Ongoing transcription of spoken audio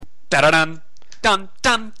Da-da-dun, dun,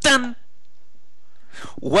 dun, dun.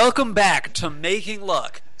 Welcome back to Making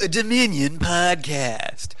Luck, a Dominion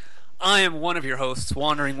podcast. I am one of your hosts,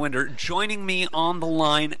 Wandering Winder. Joining me on the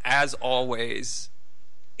line, as always,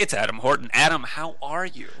 it's Adam Horton. Adam, how are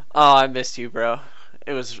you? Oh, I missed you, bro.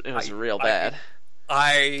 It was real bad.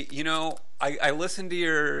 I listened to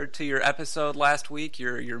your episode last week,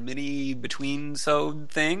 your mini between-sode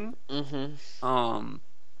thing. Mm-hmm.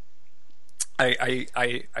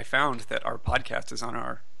 I found that our podcast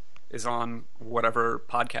is on whatever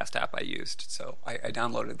podcast app I used. So I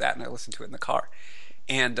downloaded that and I listened to it in the car.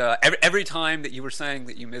 And every time that you were saying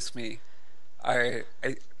that you missed me, I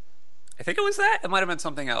think it was that. It might have been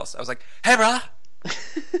something else. I was like, "Hey, brah,"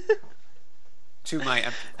 to my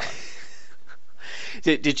empty car.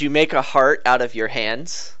 Did you make a heart out of your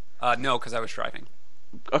hands? No, because I was driving.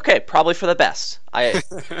 Okay, probably for the best. I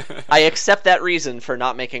accept that reason for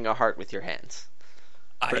not making a heart with your hands.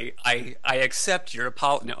 I accept your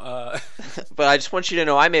apology. No, but I just want you to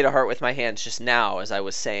know I made a heart with my hands just now as I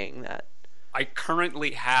was saying that. I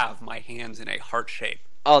currently have my hands in a heart shape.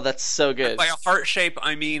 Oh, that's so good. And by a heart shape,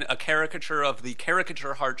 I mean a caricature of the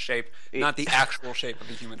caricature heart shape, not the actual shape of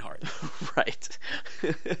a human heart. Right.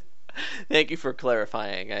 Thank you for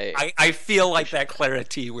clarifying. I feel like that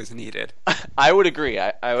clarity was needed. I would agree.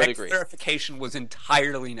 I would agree. Clarification was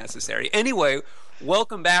entirely necessary. Anyway,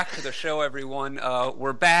 welcome back to the show, everyone.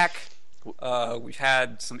 We're back. We've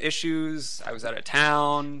had some issues. I was out of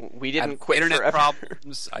town. We didn't quit internet forever.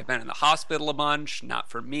 problems. I've been in the hospital a bunch. Not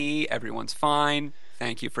for me. Everyone's fine.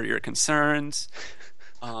 Thank you for your concerns.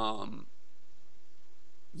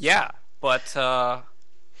 Yeah, but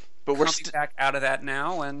we're back out of that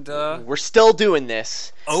now, and we're still doing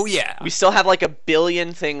this. Oh yeah, we still have like a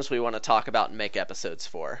billion things we want to talk about and make episodes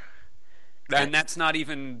for. And that's not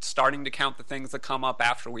even starting to count the things that come up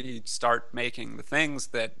after we start making the things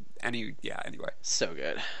that anyway. So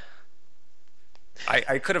good.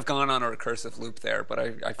 I could have gone on a recursive loop there, but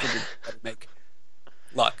I figured I'd make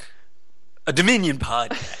Luck a Dominion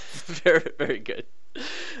podcast. Very, very good.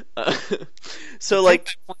 So I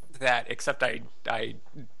planned that, except I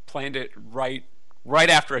planned it right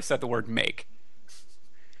after I said the word make.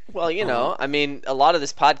 Well, I mean, a lot of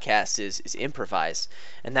this podcast is improvised,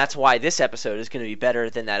 and that's why this episode is going to be better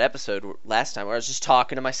than that episode last time where I was just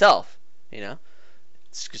talking to myself.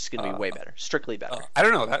 It's just going to be way better, strictly better. I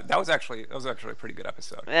don't know. That was actually a pretty good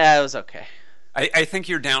episode. Yeah, it was okay. I think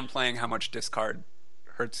you're downplaying how much discard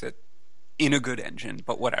hurts it in a good engine,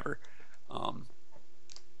 but whatever.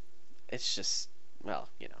 It's just,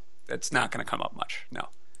 it's not going to come up much. No.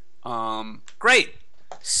 Great.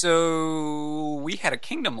 So we had a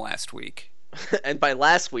kingdom last week. And by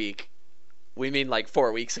last week, we mean like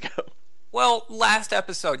 4 weeks ago. Well, last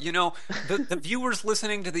episode, the viewers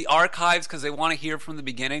listening to the archives because they want to hear from the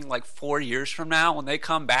beginning, like 4 years from now, when they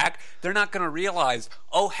come back, they're not going to realize,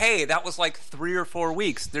 oh, hey, that was like 3 or 4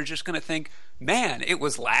 weeks. They're just going to think, man, it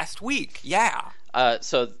was last week. Yeah.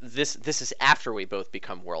 So this is after we both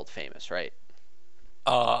become world famous, right?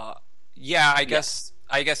 Yeah, I guess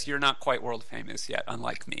you're not quite world famous yet,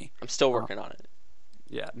 unlike me. I'm still working on it.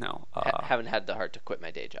 Yeah, no. Haven't had the heart to quit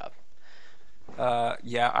my day job.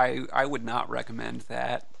 Yeah, I would not recommend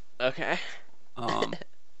that. Okay.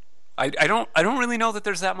 I don't really know that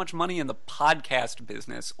there's that much money in the podcast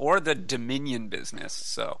business or the Dominion business,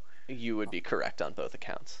 so you would be correct on both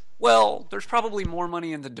accounts. Well, there's probably more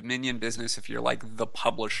money in the Dominion business if you're like the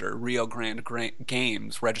publisher, Rio Grande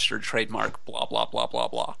Games, registered trademark, blah blah blah blah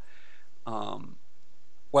blah.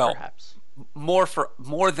 Well, perhaps more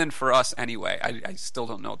than for us anyway. I still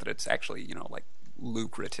don't know that it's actually like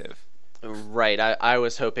lucrative. Right. I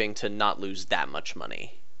was hoping to not lose that much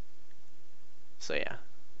money. So yeah.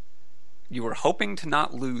 You were hoping to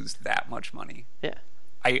not lose that much money. Yeah.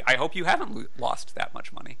 I hope you haven't lost that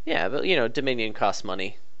much money. Yeah, but Dominion costs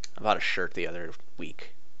money. I bought a shirt the other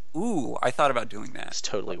week. Ooh, I thought about doing that. It's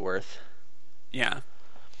totally worth. Yeah.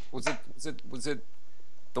 Was it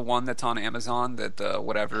the one that's on Amazon that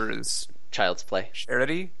whatever is Child's Play?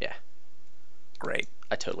 Charity? Yeah. Great.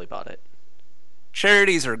 I totally bought it.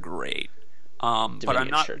 Charities are great. But I'm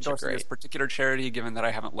not shirts are endorsing great. this particular charity given that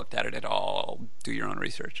I haven't looked at it at all. Do your own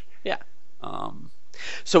research. Yeah.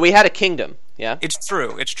 So we had a kingdom, yeah? It's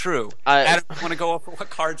true. Adam, want to go over what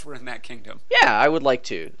cards were in that kingdom? Yeah, I would like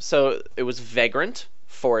to. So it was Vagrant,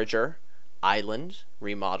 Forager, Island,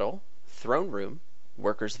 Remodel, Throne Room,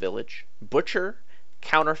 Workers' Village, Butcher,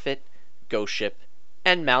 Counterfeit, Ghost Ship,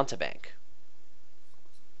 and Mountebank.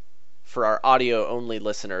 For our audio-only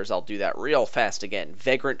listeners, I'll do that real fast again.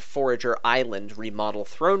 Vagrant, Forager, Island, Remodel,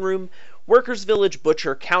 Throne Room, Workers' Village,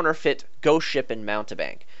 Butcher, Counterfeit, Ghost Ship, and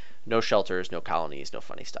Mountebank. no shelters, no colonies, no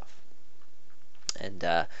funny stuff. And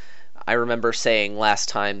I remember saying last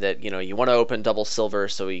time that you want to open double silver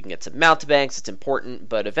so you can get some mountebanks. It's important,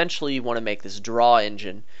 but eventually you want to make this draw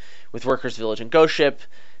engine with Workers Village and Ghost Ship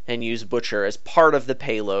and use Butcher as part of the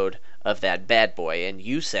payload of that bad boy. And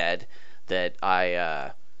you said that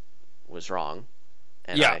I was wrong,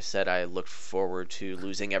 and Yeah. I said I looked forward to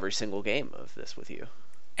losing every single game of this with you.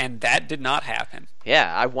 And that did not happen.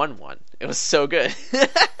 Yeah, I won one. It was so good.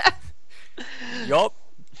 Yup.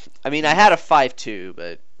 I mean, I had a 5-2,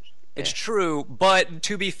 but It's true, but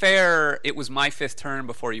to be fair, it was my 5th turn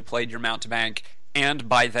before you played your mountebank, and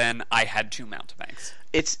by then I had 2 mountebanks.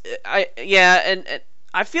 and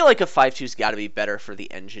I feel like a 5-2's got to be better for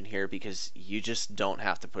the engine here because you just don't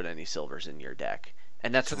have to put any silvers in your deck,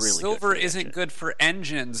 and that's really Silver good for the isn't engine. good for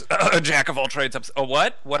engines. Jack of all trades. Oh,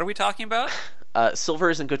 what? What are we talking about? Silver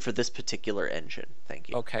isn't good for this particular engine. Thank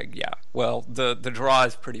you. Okay, yeah. Well, the draw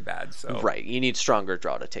is pretty bad, so Right, you need stronger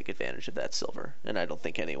draw to take advantage of that silver, and I don't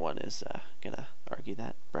think anyone is gonna argue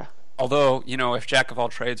that, bruh. Although, if Jack of all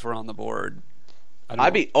trades were on the board,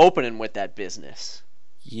 I'd be opening with that business.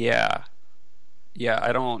 Yeah. Yeah,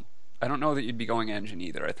 I don't know that you'd be going engine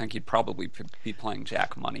either. I think you'd probably be playing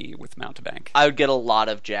Jack money with mountebank. I would get a lot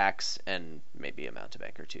of jacks and maybe a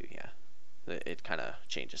mountebank or two, yeah. It kind of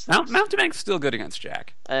changes things. Mountebank's still good against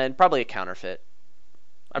Jack. And probably a counterfeit.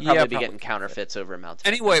 I'd probably be probably getting counterfeits over mountebank.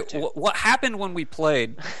 Anyway, too. what happened when we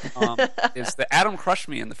played is that Adam crushed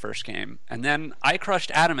me in the first game, and then I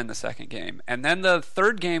crushed Adam in the second game, and then the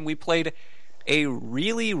third game we played a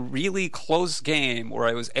really, really close game where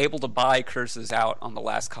I was able to buy curses out on the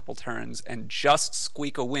last couple turns and just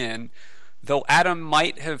squeak a win, though Adam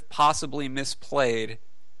might have possibly misplayed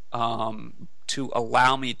to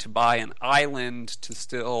allow me to buy an island to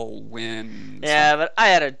still win. Yeah, but I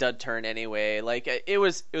had a dud turn anyway. Like it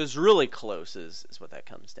was really close is what that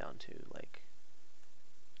comes down to. Like,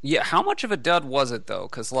 Yeah, how much of a dud was it though?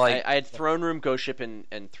 Because I had throne room, ghost ship,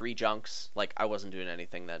 and 3 junks. Like I wasn't doing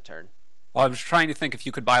anything that turn. well, I was trying to think if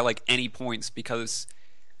you could buy any points because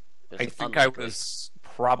It was I think unlikely. I was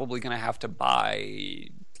probably going to have to buy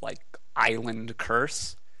Island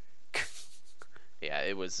Curse. Yeah,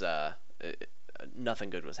 it was. Nothing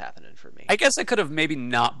good was happening for me. I guess I could have maybe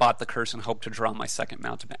not bought the curse and hoped to draw my second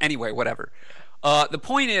mountain. Anyway, whatever. The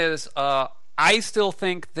point is, I still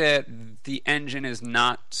think that the engine is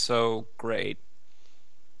not so great,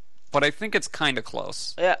 but I think it's kind of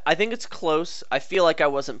close. Yeah, I think it's close. I feel like I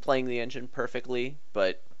wasn't playing the engine perfectly,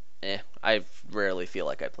 but I rarely feel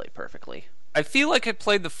like I play perfectly. I feel like I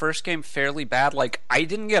played the first game fairly bad. I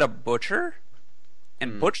didn't get a Butcher,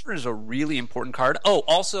 and Butcher is a really important card. Oh,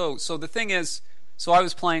 also, so the thing is, so I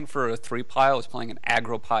was playing for a 3-pile. I was playing an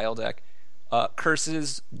aggro pile deck.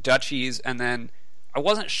 Curses, Duchies, and then I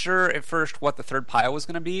wasn't sure at first what the third pile was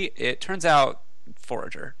going to be. It turns out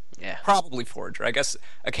Forager. Yeah. Probably Forager. I guess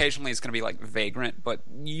occasionally it's going to be Vagrant, but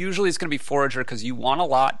usually it's going to be Forager because you want a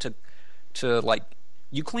lot to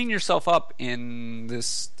you clean yourself up in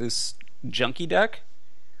this junky deck.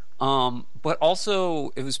 But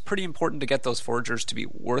also it was pretty important to get those Foragers to be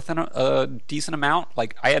worth a decent amount.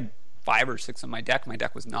 I had 5 or 6 in my deck. My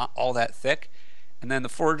deck was not all that thick, and then the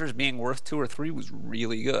Foragers being worth 2 or 3 was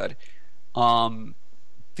really good.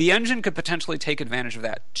 The engine could potentially take advantage of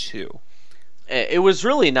that too. It was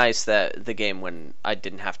really nice that the game when I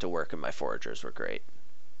didn't have to work and my foragers were great.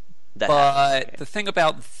 But the thing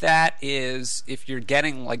about that is, if you're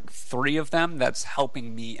getting 3 of them, that's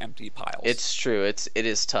helping me empty piles. It's true. It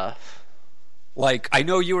is tough. I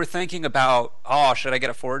know you were thinking about, oh, should I get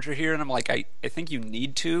a Forager here? And I'm I think you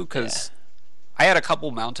need to, because I had a couple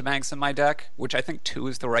mountebanks in my deck, which I think 2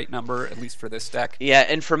 is the right number, at least for this deck. Yeah,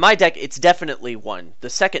 and for my deck, it's definitely 1. The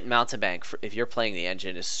second mountebank, if you're playing the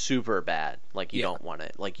engine, is super bad. You don't want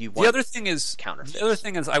it. You want The other thing is, counterfeits. The other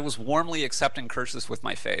thing is, I was warmly accepting curses with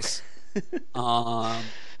my face. Okay,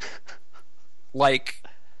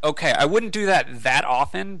 I wouldn't do that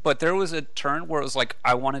often, but there was a turn where it was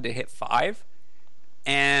I wanted to hit 5,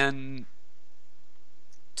 and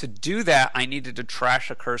to do that, I needed to trash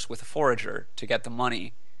a curse with a Forager to get the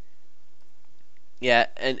money. Yeah,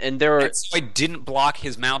 and there were... And so I didn't block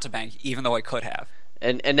his mountebank, even though I could have.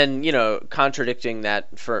 And then, contradicting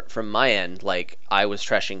that from my end, I was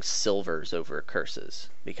trashing silvers over curses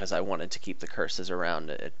because I wanted to keep the curses around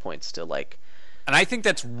at points to, And I think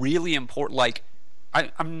that's really important.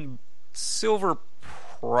 I'm silver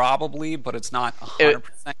probably, but it's not 100%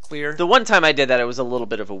 clear. The one time I did that, it was a little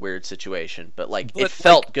bit of a weird situation, but it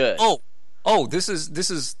felt good. Oh, this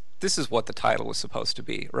is what the title was supposed to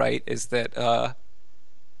be, right? Is that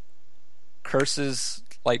curses,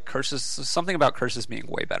 something about curses being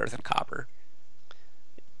way better than copper.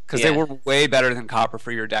 because they were way better than copper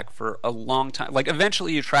for your deck for a long time. Like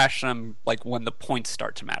eventually you trash them like when the points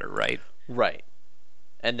start to matter, right? Right.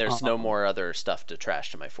 And there's no more other stuff to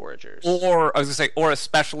trash to my foragers. Or I was gonna say, or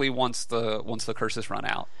especially once the curses run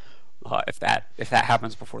out, if that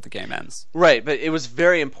happens before the game ends. Right, but it was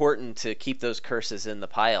very important to keep those curses in the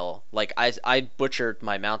pile. Like I butchered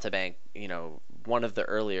my Mountebank, one of the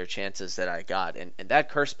earlier chances that I got, and that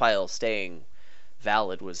curse pile staying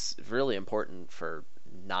valid was really important for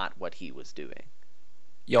not what he was doing.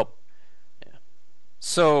 Yup. Yeah.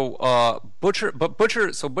 So Butcher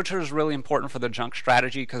is really important for the junk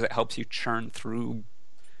strategy because it helps you churn through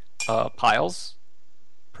piles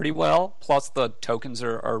pretty well. Plus the tokens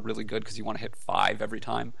are really good because you want to hit 5 every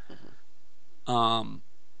time. Mm-hmm.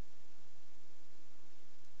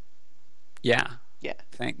 Yeah.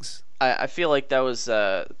 Things. I feel like that's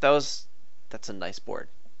a nice board.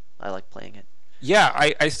 I like playing it. Yeah,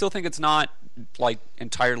 I still think it's not like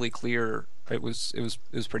entirely clear. It was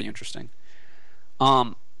pretty interesting.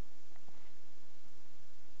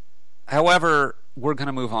 However, we're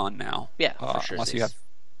gonna move on now. Yeah, for sure. Unless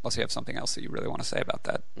you have something else that you really want to say about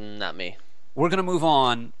that. Not me. We're gonna move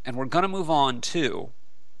on, and we're gonna move on to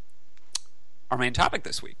our main topic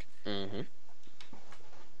this week. Mm-hmm.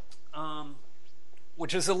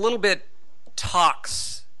 Which is a little bit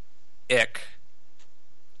toxic.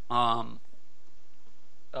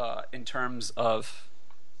 In terms of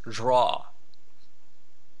draw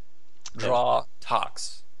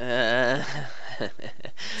tox.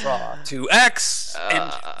 Draw to X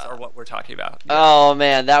engines are what we're talking about. Yeah. Oh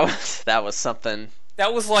man, that was something.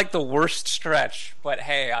 That was like the worst stretch. But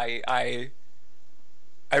hey, I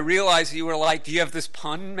realized you were like, "Do you have this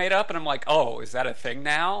pun made up?" And I'm like, "Oh, is that a thing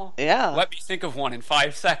now?" Yeah. Let me think of one in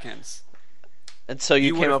 5 seconds. And so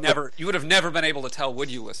you would have never been able to tell, would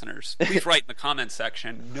you, listeners? Please write in the comments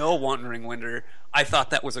section. No, Wandering Winder, I thought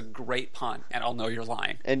that was a great pun, and I'll know you're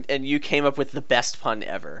lying. And you came up with the best pun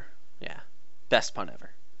ever. Yeah, best pun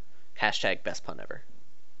ever. Hashtag best pun ever.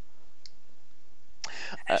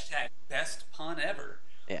 Hashtag best pun ever.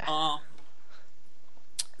 Yeah.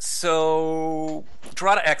 So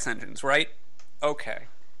draw to X engines, right? Okay.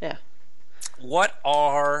 Yeah. What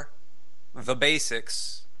are the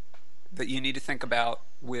basics that you need to think about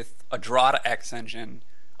with a draw to X engine,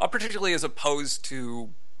 particularly as opposed to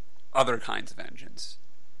other kinds of engines?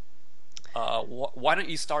 Why don't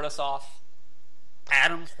you start us off,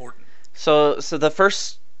 Adam Horton? So the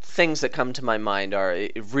first things that come to my mind are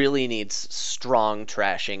it really needs strong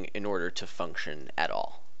trashing in order to function at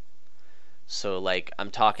all. So like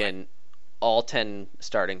I'm talking all 10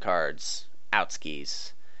 starting cards,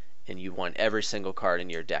 outskis, and you want every single card in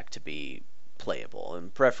your deck to be playable,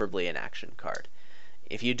 and preferably an action card.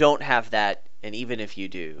 If you don't have that, and even if you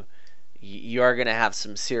do, you are going to have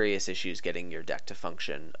some serious issues getting your deck to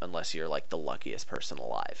function unless you're like the luckiest person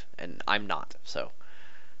alive, and I'm not, so.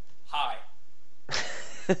 Hi.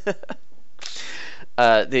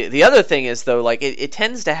 The other thing is, though, like it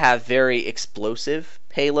tends to have very explosive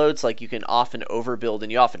payloads. Like you can often overbuild,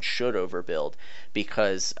 and you often should overbuild,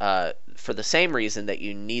 because for the same reason that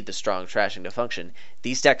you need the strong trashing to function,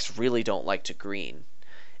 these decks really don't like to green,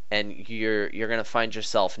 and you're going to find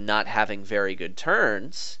yourself not having very good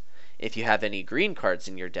turns if you have any green cards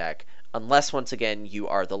in your deck, unless once again you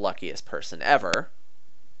are the luckiest person ever.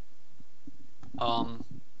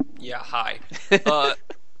 Yeah. Hi.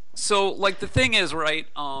 So, like, the thing is, right,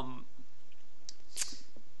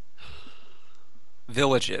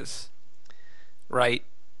 villages, right?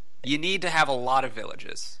 You need to have a lot of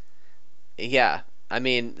villages. Yeah, I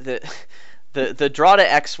mean, the draw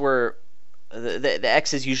to X were... The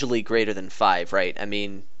X is usually greater than 5, right? I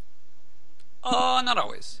mean... Not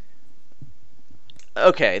always.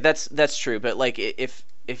 Okay, that's true, but, like, if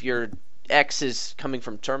your X is coming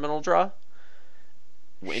from terminal draw...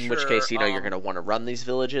 In which case, you're going to want to run these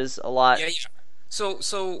villages a lot. Yeah.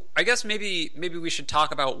 So I guess maybe we should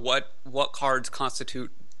talk about what cards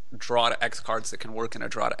constitute draw to X cards that can work in a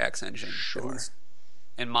draw to X engine. Sure.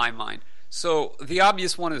 In my mind. So the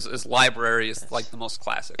obvious one is library is like the most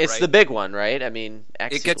classic. It's right? the big one, right? I mean,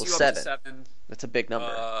 X it gets equals you up 7. To 7. That's a big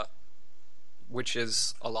number. Which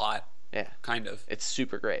is a lot. Yeah. Kind of. It's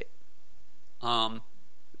super great.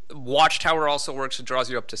 Watchtower also works. It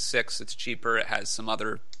draws you up to 6. It's cheaper. It has some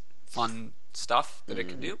other fun stuff that it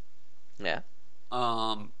can do. Yeah.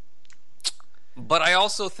 But I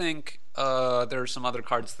also think there are some other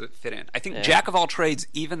cards that fit in. I think Jack of all trades,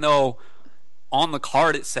 even though on the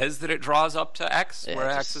card it says that it draws up to X, where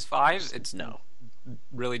X is 5, it's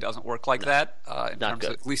really doesn't work like that.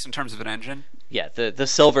 At least in terms of an engine. Yeah, the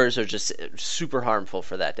silvers are just super harmful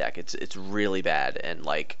for that deck. It's really bad, and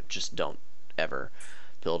like just don't ever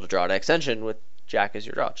build a draw to X engine with Jack as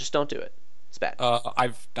your draw. Just don't do it. It's bad.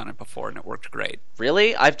 I've done it before and it worked great.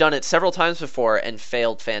 Really? I've done it several times before and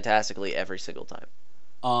failed fantastically every single time.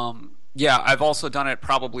 Yeah, I've also done it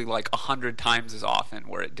probably like 100 times as often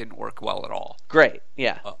where it didn't work well at all. Great.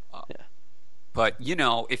 Yeah. Yeah. But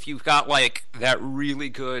if you've got like that really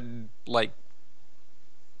good like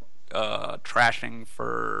trashing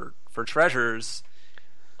for treasures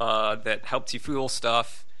that helps you fuel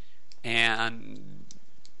stuff, and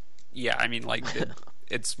yeah, I mean like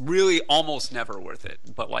it's really almost never worth it.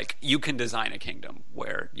 But like you can design a kingdom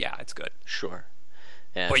where it's good. Sure.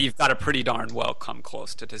 Yeah. But you've got to pretty darn well come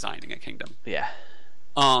close to designing a kingdom. Yeah.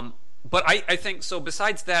 But I think so.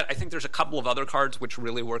 Besides that, I think there's a couple of other cards which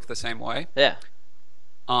really work the same way. Yeah.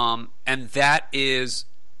 And that is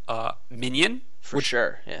Minion, which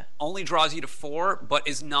sure. Yeah. only draws you to 4, but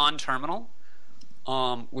is non-terminal,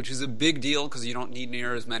 which is a big deal because you don't need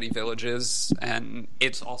near as many villages, and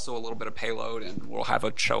it's also a little bit of payload. And we'll have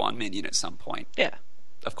a show on Minion at some point. Yeah.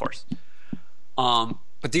 Of course.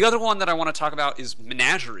 But the other one that I want to talk about is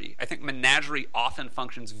Menagerie. I think Menagerie often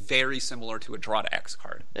functions very similar to a Draw to X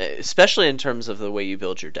card. Especially in terms of the way you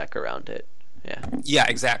build your deck around it. Yeah. Yeah,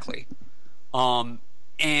 exactly.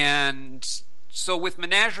 And so with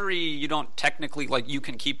Menagerie, you don't technically, like, you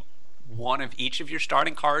can keep one of each of your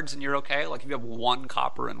starting cards and you're okay. Like, if you have 1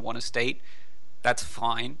 copper and 1 estate, that's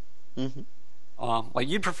fine. Mm-hmm. Like,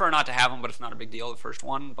 you'd prefer not to have them, but it's not a big deal, the first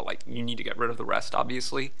one. But, like, you need to get rid of the rest,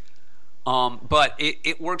 obviously. But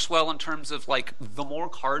it works well in terms of, like, the more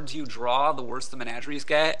cards you draw, the worse the Menageries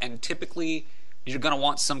get. And typically, you're going to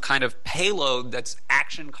want some kind of payload that's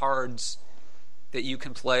action cards that you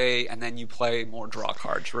can play, and then you play more draw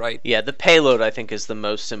cards, right? Yeah, the payload, I think, is the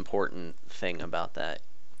most important thing about that.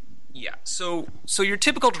 Yeah, so your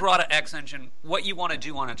typical Draw to X engine, what you want to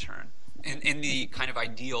do on a turn, in the kind of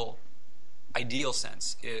ideal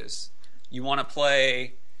sense, is you want to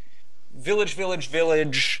play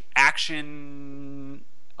village, action,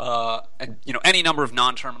 and any number of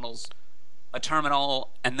non-terminals, a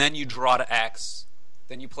terminal, and then you draw to X.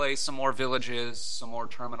 Then you play some more villages, some more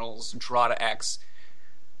terminals, draw to X.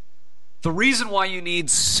 The reason why you need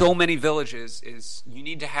so many villages is you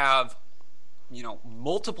need to have,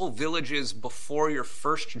 multiple villages before your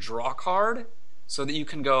first draw card so that you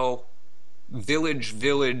can go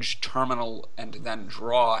village, terminal, and then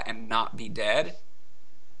draw and not be dead.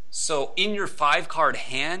 So in your 5-card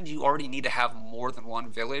hand, you already need to have more than 1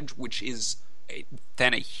 village, which is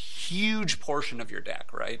then a huge portion of your deck,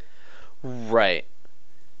 right? Right.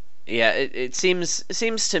 Yeah, it seems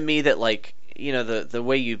to me that, like, the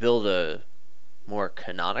way you build a more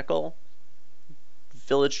canonical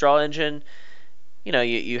village draw engine,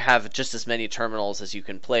 you have just as many terminals as you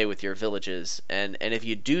can play with your villages, and if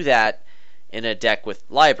you do that in a deck with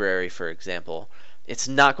library, for example, it's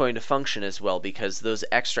not going to function as well because those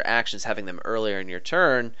extra actions, having them earlier in your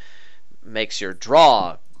turn, makes your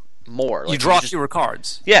draw more. You draw fewer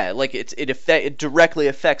cards. Yeah, like it directly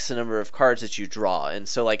affects the number of cards that you draw, and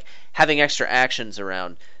so like having extra actions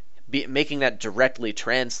around, making that directly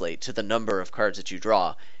translate to the number of cards that you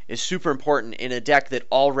draw is super important in a deck that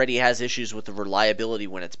already has issues with the reliability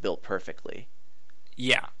when it's built perfectly.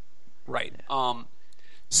 Yeah, right.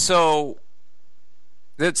 So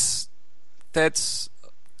that's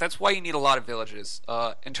why you need a lot of villages.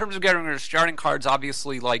 In terms of getting rid of starting cards,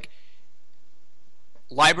 obviously, like,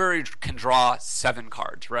 library can draw 7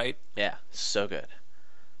 cards, right? Yeah, so good.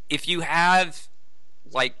 If you have,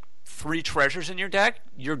 like, 3 treasures in your deck,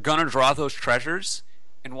 you're gonna draw those treasures,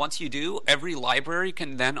 and once you do, every library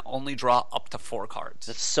can then only draw up to 4 cards.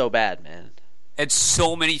 That's so bad, man. It's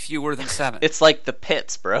so many fewer than 7. It's like the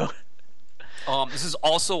pits, bro. This is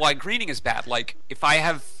also why greening is bad. Like, if I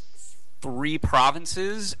have 3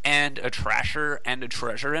 provinces and a trasher and a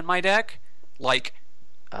treasure in my deck, like,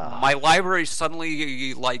 my library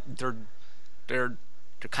suddenly, like, they're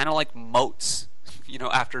kind of like moats,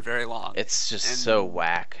 after very long. It's just so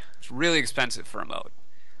whack. It's really expensive for a moat.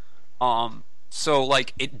 So,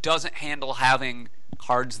 like, it doesn't handle having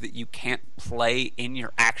cards that you can't play in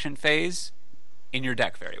your action phase in your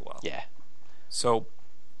deck very well. Yeah. So,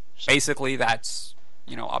 basically, that's,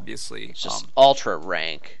 obviously... It's just ultra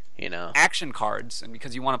rank, Action cards, and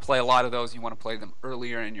because you want to play a lot of those, you want to play them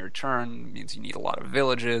earlier in your turn, it means you need a lot of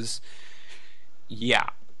villages.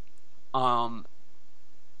 Yeah. So,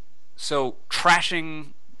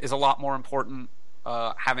 trashing is a lot more important.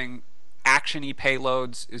 Having action-y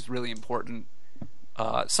payloads is really important.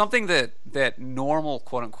 Something that normal,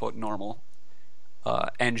 quote-unquote normal,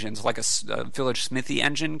 engines, like a Village Smithy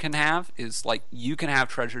engine can have, is, like, you can have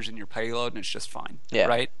treasures in your payload and it's just fine. Yeah.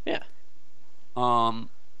 Right? Yeah.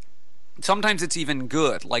 sometimes it's even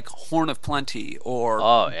good, like Horn of Plenty or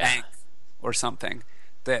Oh yeah. Bank or something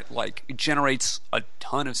that like generates a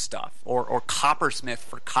ton of stuff, or Coppersmith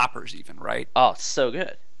for coppers even, right? Oh, it's so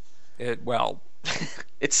good. Well,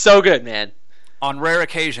 It's so good, man. on rare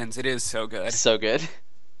occasions, it is so good. So good.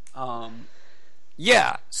 Um,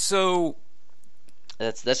 yeah. So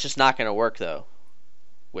That's just not gonna work though.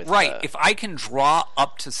 With right, if I can draw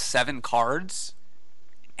up to 7 cards,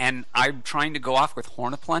 and I'm trying to go off with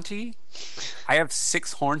Horn of Plenty, I have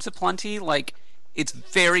 6 Horns of Plenty. Like, it's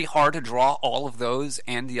very hard to draw all of those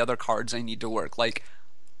and the other cards I need to work. Like,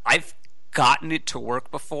 I've gotten it to work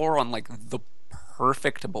before on like the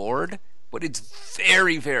perfect board, but it's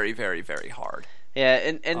very, very, very, very hard. Yeah,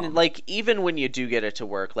 and Um, like even when you do get it to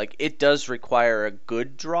work, like it does require a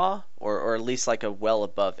good draw, or at least like a well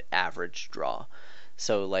above average draw.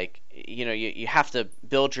 So like you have to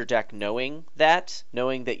build your deck knowing that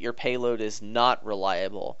your payload is not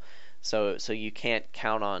reliable. So you can't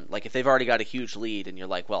count on, like, if they've already got a huge lead and you're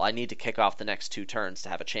like, well, I need to kick off the next 2 turns to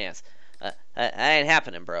have a chance. That ain't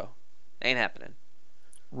happening, bro. Ain't happening.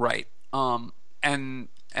 right. And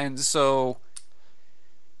so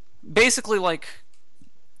basically, like,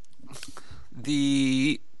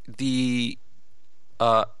 the the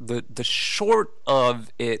short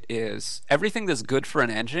of it is everything that's good for an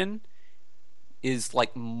engine is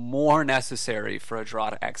like more necessary for a draw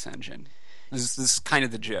to X engine. This is kind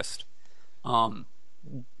of the gist. Um,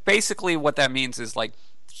 Basically, what that means is like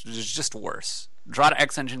it's just worse. Draw to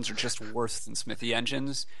X engines are just worse than Smithy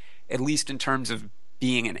engines, at least in terms of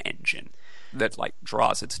being an engine that like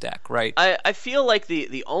draws its deck, right? I feel like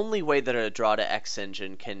the only way that a draw to X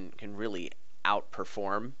engine can really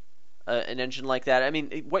outperform an engine like that. I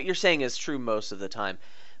mean, what you're saying is true most of the time,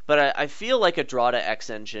 but I feel like a draw to X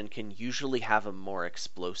engine can usually have a more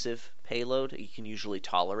explosive payload. You can usually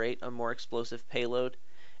tolerate a more explosive payload,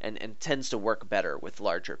 and tends to work better with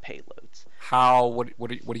larger payloads. How? What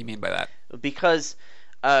do you mean by that? Because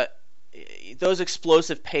uh, those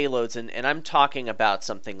explosive payloads, and I'm talking about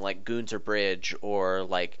something like Goons or Bridge, or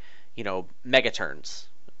like Megaturns.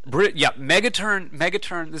 Yeah,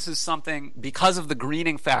 Megaturn. This is something because of the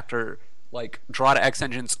greening factor. Like draw to X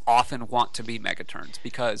engines often want to be Megaturns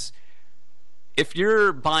because if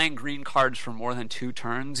you're buying green cards for more than 2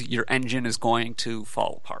 turns, your engine is going to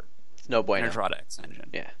fall apart. No In a bueno. draw to X engine.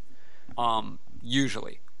 Yeah.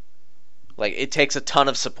 Usually. Like, it takes a ton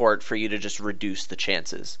of support for you to just reduce the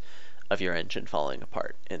chances of your engine falling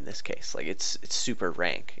apart in this case. Like, it's super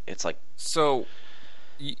rank. It's like, So,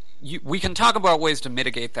 we can talk about ways to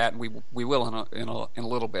mitigate that, and we will in a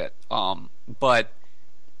little bit. But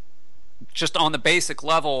just on the basic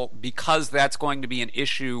level, because that's going to be an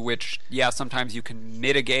issue, which sometimes you can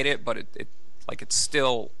mitigate it, but it's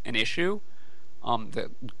still an issue.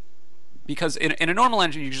 Because in a normal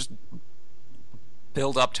engine, you just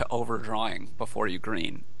build up to overdrawing before you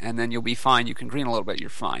green, and then you'll be fine. You can green a little bit, you're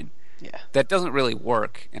fine. yeah. That doesn't really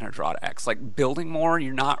work in a draw to X. Like building more,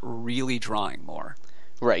 you're not really drawing more.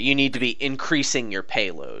 Right, you need to be increasing your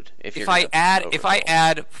payload If I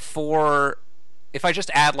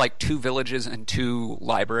just add like 2 villages and 2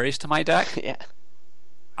 libraries to my deck, yeah.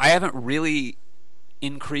 I haven't really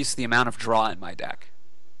increased the amount of draw in my deck.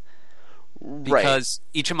 Right. Because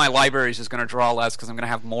each of my libraries is going to draw less because I'm going to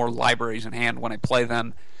have more libraries in hand when I play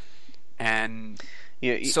them. And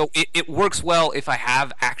so it works well if I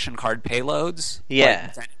have action card payloads. Yeah.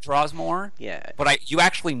 Then it draws more. Yeah. But you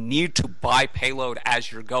actually need to buy payload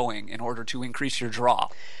as you're going in order to increase your draw.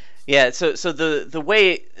 Yeah, so the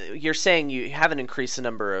way you're saying, you haven't increased the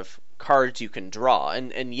number of cards you can draw,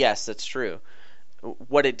 and yes, that's true.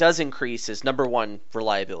 What it does increase is, number one,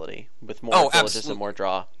 reliability. With more villages absolutely. and more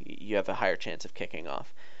draw, you have a higher chance of kicking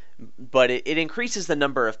off. But it increases the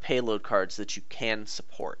number of payload cards that you can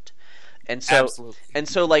support. And so,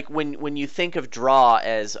 Absolutely. like when you think of draw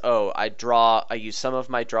as, I use some of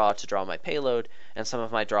my draw to draw my payload, and some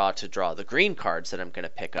of my draw to draw the green cards that I'm going to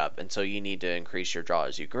pick up, and so you need to increase your draw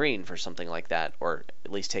as you green for something like that, or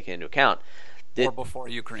at least take it into account. Or before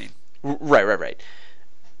you green. Right.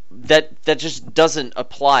 That just doesn't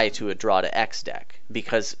apply to a draw to X deck,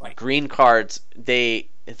 because Right. green cards, they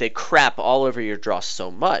crap all over your draw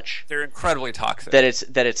so much They're incredibly toxic. that it's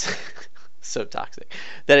so toxic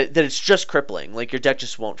that it's just crippling. Like, your deck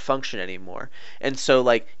just won't function anymore. And so,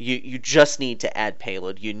 like, you just need to add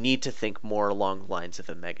payload. You need to think more along the lines of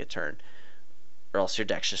a Megaturn, or else your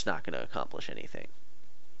deck's just not going to accomplish anything.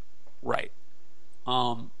 Right.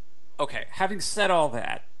 Okay. Having said all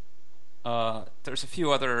that, there's a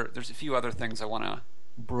few other things I want to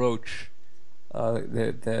broach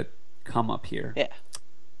that come up here. Yeah.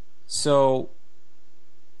 So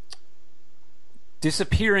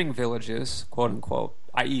disappearing villages, quote unquote,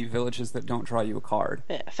 i.e., villages that don't draw you a card,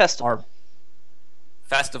 Yeah, festival. are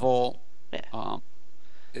festival. Yeah.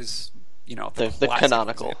 Is The classic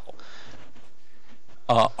canonical. example.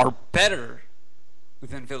 Are better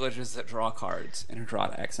than villages that draw cards in a draw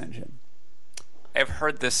to X engine. I've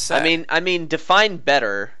heard this said. I mean, define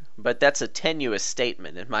better, but that's a tenuous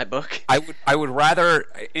statement in my book. I would rather,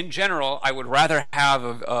 in general, I would rather have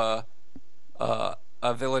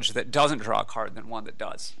a village that doesn't draw a card than one that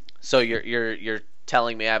does. So you're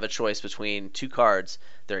telling me I have a choice between two cards.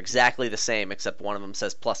 They're exactly the same, except one of them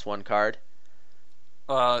says +1 card.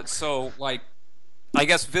 So like, I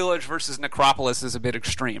guess village versus necropolis is a bit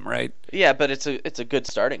extreme, right? Yeah, but it's a good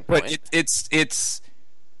starting point. But it's.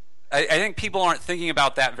 I think people aren't thinking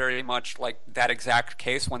about that very much, like that exact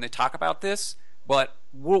case when they talk about this. But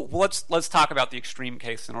let's talk about the extreme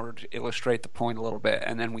case in order to illustrate the point a little bit,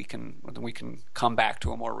 and then we can come back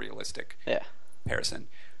to a more realistic comparison.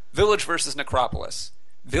 Village versus necropolis.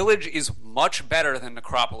 Village is much better than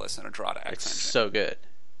necropolis in a draw to X engine. It's so good.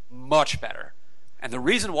 Much better. And the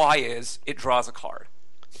reason why is it draws a card.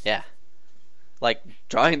 Yeah. Like,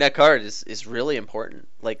 drawing that card is really important.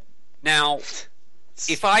 Like, now,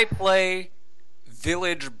 if I play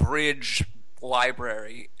Village Bridge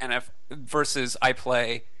Library versus I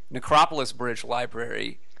play Necropolis Bridge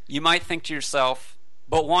Library, you might think to yourself,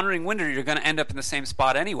 but Wandering Winder, you're going to end up in the same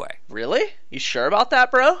spot anyway. Really? You sure about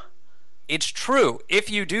that, bro? It's true.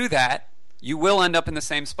 If you do that, you will end up in the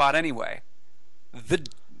same spot anyway. With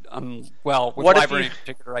Library in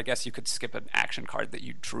particular, I guess you could skip an action card that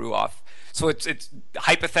you drew off. So it's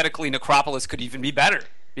hypothetically, Necropolis could even be better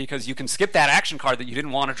because you can skip that action card that you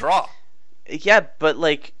didn't want to draw. Yeah, but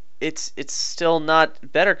like it's still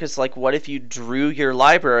not better because like, what if you drew your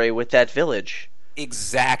library with that village?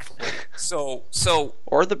 Exactly. So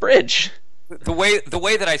or the bridge. The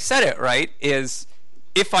way that I said it, right, is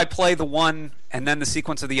if I play the one and then the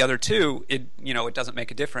sequence of the other two, it doesn't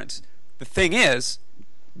make a difference. The thing is,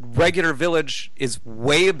 regular village is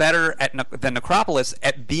way better than Necropolis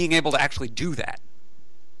at being able to actually do that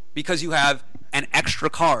because you have an extra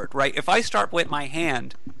card, right? If I start with my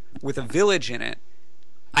hand with a village in it,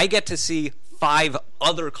 I get to see 5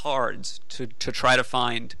 other cards to try to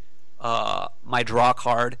find my draw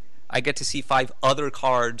card. I get to see 5 other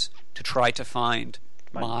cards to try to find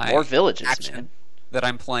my more villages, action man. that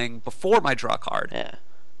I'm playing before my draw card. Yeah.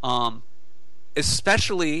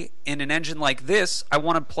 Especially in an engine like this, I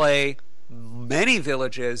want to play many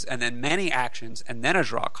villages and then many actions and then a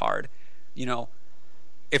draw card.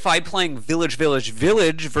 If I'm playing village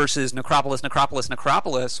versus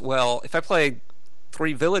necropolis, well, if I play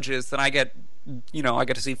 3 villages, then I get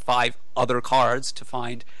to see 5 other cards to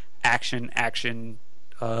find action,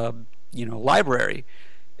 library.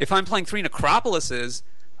 If I'm playing 3 necropolises,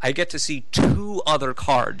 I get to see 2 other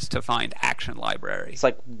cards to find action library. It's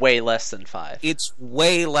like way less than 5. It's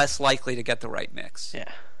way less likely to get the right mix.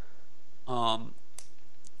 Yeah.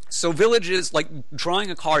 So villages, like drawing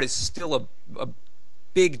a card is still a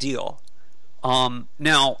big deal.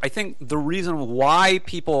 Now, I think the reason why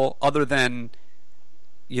people, other than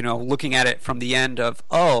looking at it from the end of,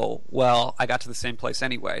 oh, well, I got to the same place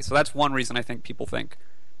anyway. So that's one reason I think people think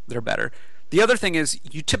they're better. The other thing is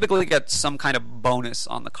you typically get some kind of bonus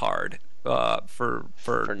on the card for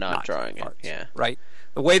not drawing cards, it. Yeah. Right.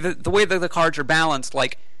 The way that the cards are balanced,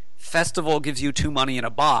 like Festival gives you 2 money and a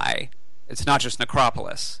buy. It's not just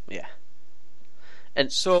Necropolis. Yeah.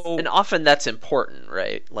 And so, and often that's important,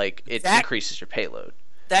 right? Like it increases your payload.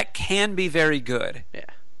 That can be very good. Yeah.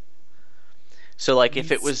 So like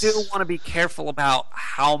if it was, still want to be careful about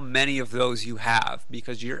how many of those you have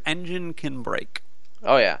because your engine can break.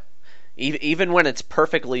 Oh yeah. Even when it's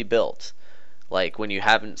perfectly built, like when you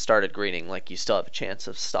haven't started greening, like you still have a chance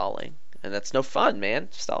of stalling, and that's no fun, man.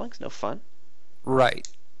 Stalling's no fun. Right.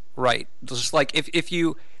 Just like if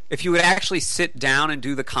you would actually sit down and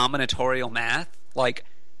do the combinatorial math, like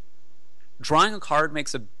drawing a card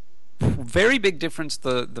makes a very big difference.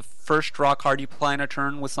 The first draw card you play in a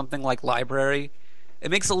turn with something like Library,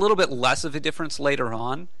 it makes a little bit less of a difference later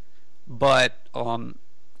on, but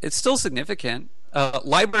it's still significant.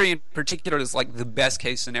 Library in particular is like the best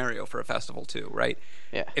case scenario for a festival too, right?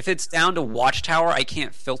 Yeah. If it's down to Watchtower, I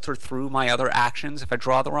can't filter through my other actions if I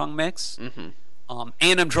draw the wrong mix. Mm-hmm.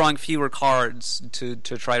 And I'm drawing fewer cards to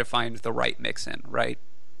try to find the right mix in, right?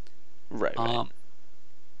 Right.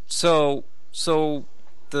 So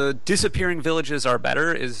the disappearing villages are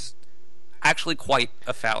better is actually quite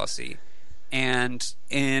a fallacy. And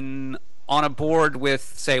on a board with,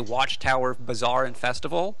 say, Watchtower, Bazaar, and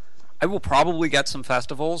Festival, I will probably get some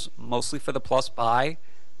festivals, mostly for the plus buy,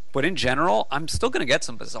 But in general, I'm still going to get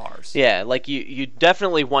some Bazaars. Yeah, like you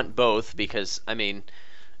definitely want both because I mean,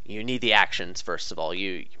 you need the actions first of all.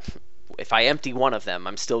 If I empty one of them,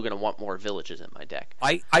 I'm still going to want more villages in my deck.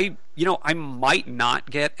 I might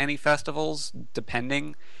not get any festivals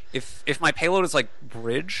depending. If my payload is like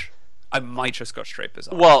bridge, I might just go straight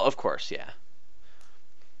Bazaar. Well, of course, yeah.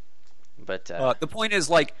 But the point is,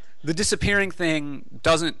 like, the disappearing thing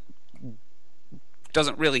doesn't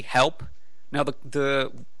really help. Now,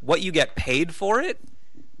 the what you get paid for it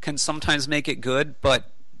can sometimes make it good,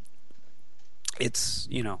 but it's,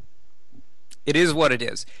 it is what it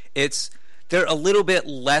is. They're a little bit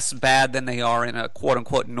less bad than they are in a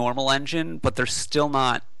quote-unquote normal engine, but they're still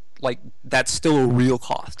not, like, that's still a real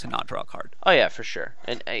cost to not draw a card. Oh yeah, for sure.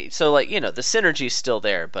 And so like, the synergy's still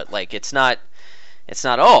there, but like it's not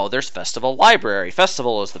oh, there's Festival Library.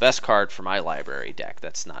 Festival is the best card for my library deck.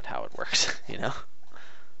 That's not how it works,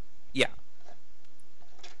 Yeah.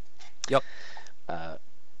 Yep.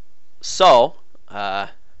 So, I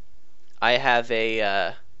have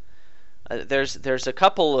a there's a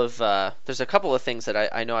couple of things that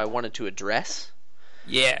I know I wanted to address.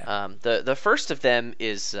 Yeah. The first of them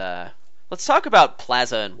is let's talk about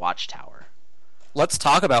Plaza and Watchtower. Let's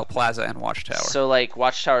talk about Plaza and Watchtower. So, like,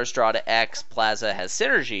 Watchtower's draw to X, Plaza has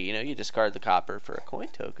synergy. You discard the copper for a coin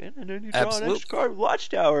token, and then you draw an extra card with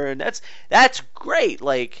Watchtower, and that's great.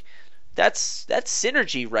 Like, that's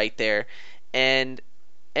synergy right there, and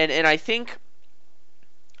I think,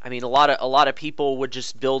 I mean, a lot of people would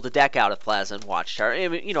just build a deck out of Plaza and Watchtower. I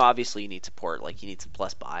mean, obviously you need support, like you need some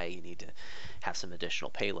plus buy, you need to have some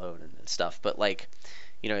additional payload and stuff, but like,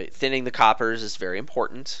 thinning the coppers is very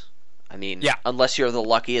important. I mean, yeah. Unless you're the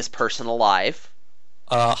luckiest person alive.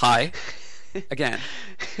 Hi. Again.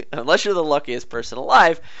 Unless you're the luckiest person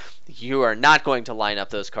alive, you are not going to line up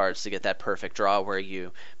those cards to get that perfect draw where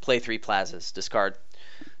you play 3 plazas, discard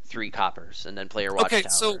 3 coppers, and then play your Watchtower. Okay,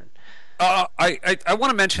 so I want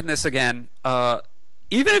to mention this again.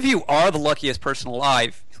 Even if you are the luckiest person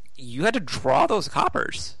alive, you had to draw those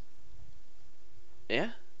coppers. Yeah.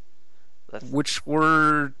 Which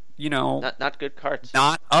were... not good cards.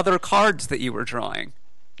 Not other cards that you were drawing.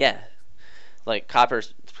 Yeah. Like,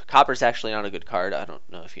 Copper's actually not a good card. I don't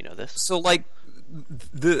know if you know this. So, like,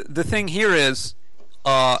 the thing here is,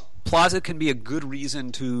 Plaza can be a good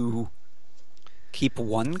reason to keep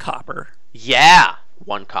 1 copper. Yeah!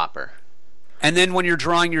 1 copper. And then when you're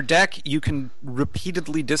drawing your deck, you can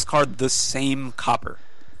repeatedly discard the same copper.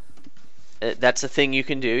 That's a thing you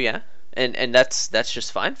can do, yeah. And that's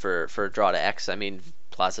just fine for draw to X. I mean...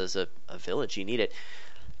 Plaza's a village, you need it,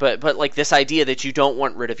 but like this idea that you don't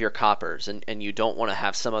want rid of your coppers and you don't want to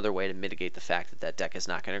have some other way to mitigate the fact that deck is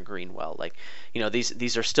not going to green well, like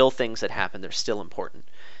these are still things that happen, they're still important,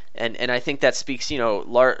 and I think that speaks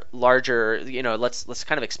larger, let's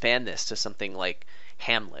kind of expand this to something like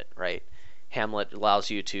Hamlet, right? Hamlet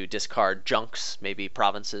allows you to discard junks, maybe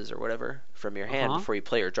provinces or whatever, from your hand before you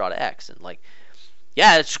play your draw to X, and like,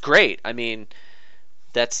 yeah, it's great. I mean,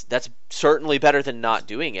 that's certainly better than not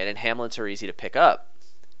doing it, and Hamlets are easy to pick up.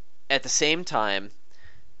 At the same time,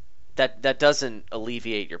 that doesn't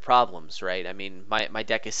alleviate your problems, right? I mean, my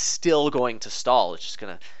deck is still going to stall. It's just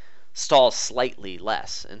going to stall slightly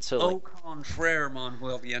less. And so, au contraire,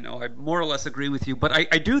 Manuel. Yeah, no, I more or less agree with you. But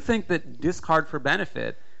I do think that discard for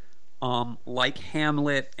benefit, like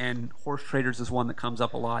Hamlet and Horse Traders is one that comes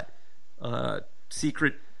up a lot.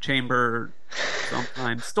 Secret Chamber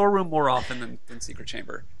sometimes. Storeroom more often than Secret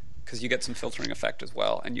Chamber, because you get some filtering effect as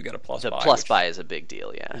well, and you get a plus buy. The plus buy is a big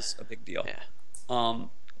deal, yeah. Is a big deal. Yeah.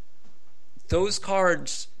 Those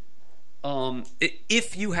cards,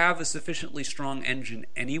 if you have a sufficiently strong engine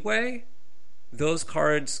anyway, those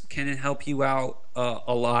cards can help you out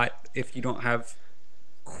a lot if you don't have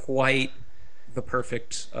quite the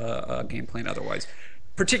perfect game plan otherwise.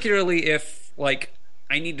 Particularly if, like,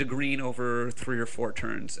 I need to green over 3 or 4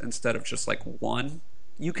 turns instead of just like 1.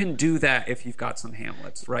 You can do that if you've got some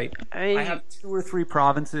Hamlets, right? I have 2 or 3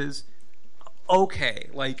 provinces. Okay,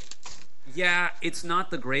 like, yeah, it's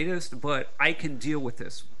not the greatest, but I can deal with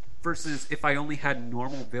this. Versus if I only had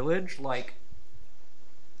normal village, like,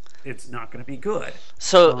 it's not going to be good.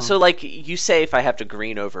 So like you say, if I have to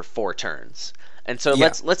green over 4 turns, and so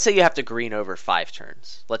Yeah. let's say you have to green over 5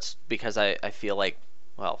 turns. Because I feel like,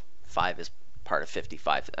 well, 5 is part of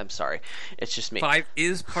 55. I'm sorry, it's just me. 5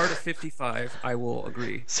 is part of 55. I will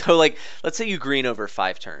agree. So, like, let's say you green over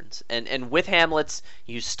 5 turns, and with Hamlets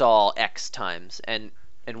you stall X times, and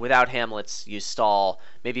without Hamlets you stall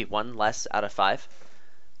maybe 1 less out of 5.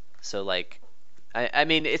 So, like, I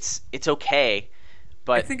mean, it's okay,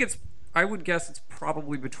 but I would guess it's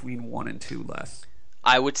probably between 1 and 2 less.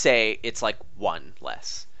 I would say it's like 1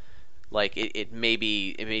 less. Like it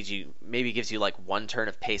maybe gives you like one turn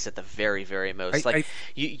of pace at the very, very most. Like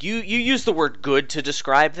you use the word good to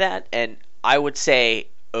describe that, and I would say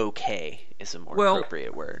okay is a more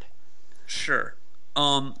appropriate word. Sure.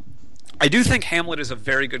 I do think Hamlet is a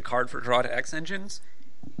very good card for draw to X engines.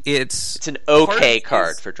 It's an okay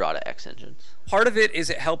card for draw to X engines. Part of it is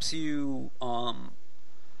it helps you.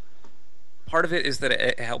 Part of it is that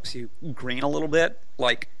it helps you green a little bit.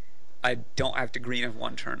 Like, I don't have to green in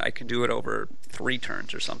one turn. I can do it over 3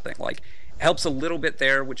 turns or something. Like, it helps a little bit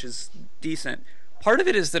there, which is decent. Part of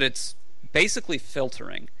it is that it's basically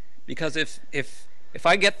filtering, because if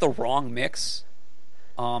I get the wrong mix,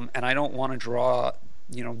 and I don't want to draw,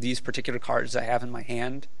 these particular cards I have in my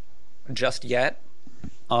hand just yet,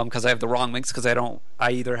 because I have the wrong mix, because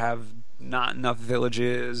I either have not enough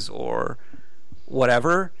villages or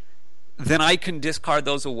whatever, then I can discard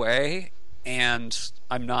those away, and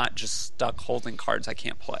I'm not just stuck holding cards I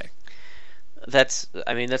can't play. That's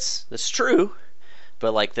true,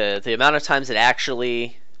 but like the amount of times it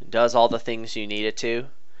actually does all the things you need it to,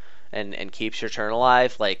 and keeps your turn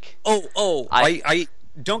alive, like I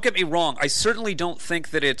don't get me wrong. I certainly don't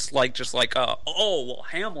think that it's like just like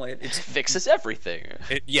Hamlet. It fixes everything.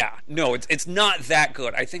 It's not that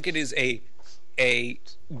good. I think it is a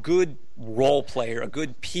good role player, a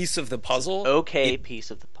good piece of the puzzle.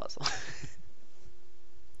 Piece of the puzzle.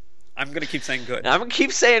 I'm gonna keep saying good. I'm gonna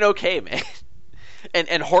keep saying okay, man.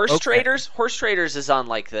 And Horse Traders is on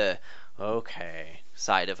like the okay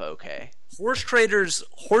side of okay. Horse Traders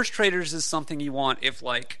is something you want if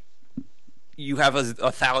like you have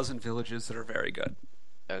 1,000 villages that are very good.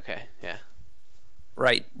 Okay, yeah.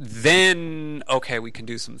 Right. Then we can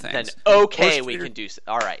do some things. We can do.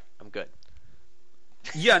 All right, I'm good.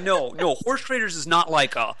 Yeah, no. Horse Traders is not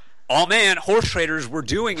like oh man, Horse Traders, we're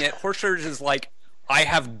doing it. Horse Traders is like, I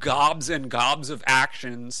have gobs and gobs of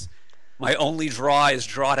actions. My only draw is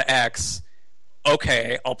draw to X.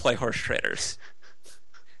 Okay, I'll play Horse Traders.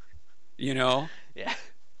 Yeah.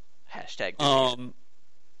 Hashtag.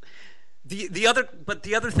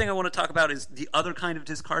 The other thing I want to talk about is the other kind of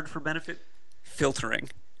discard for benefit, filtering.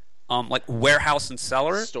 Like Warehouse and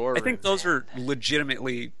Cellar. Storeroom, I think those are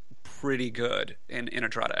legitimately pretty good in a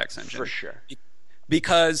draw to X engine. For sure.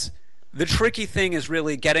 Because the tricky thing is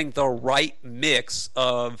really getting the right mix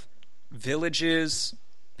of villages,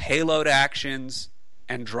 payload actions,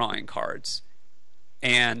 and drawing cards.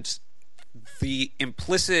 And the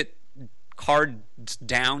implicit cards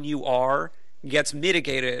down you are gets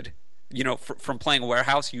mitigated, from playing a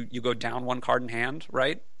Warehouse. You go down 1 card in hand,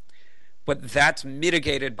 right? But that's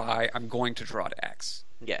mitigated by I'm going to draw to X.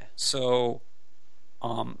 Yeah. So,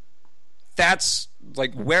 that's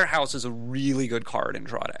like Warehouse is a really good card in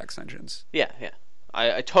draw to X engines. Yeah.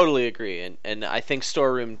 I totally agree, and I think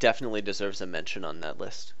Storeroom definitely deserves a mention on that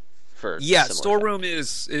list. Storeroom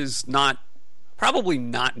is probably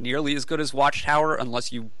not nearly as good as Watchtower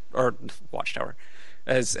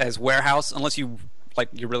as Warehouse, unless you're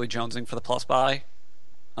really jonesing for the plus buy.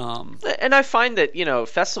 And I find that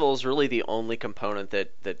Festival is really the only component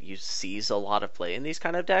that you sees a lot of play in these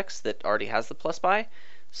kind of decks that already has the plus buy.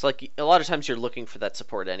 So like a lot of times you're looking for that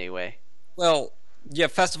support anyway. Well, yeah,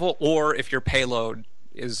 Festival, or if your payload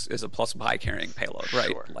is a plus buy carrying payload, right?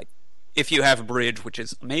 Sure. Like if you have a Bridge, which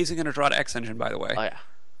is amazing in a draw to X engine, by the way. Oh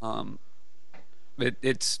yeah.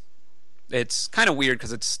 It's kind of weird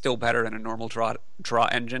because it's still better in a normal draw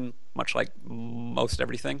engine, much like most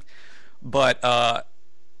everything. But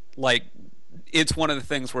it's one of the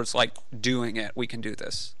things where it's like doing it. We can do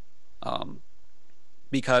this,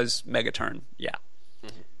 because Megaturn, yeah.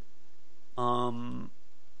 Mm-hmm.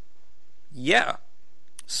 Yeah.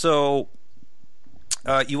 So,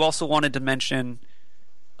 you also wanted to mention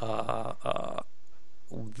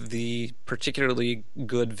the particularly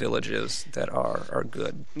good villages that are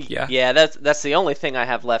good. Yeah, that's the only thing I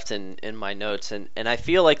have left in my notes, and I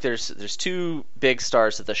feel like there's 2 big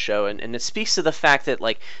stars of the show, and it speaks to the fact that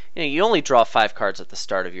you only draw 5 cards at the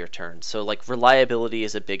start of your turn, so reliability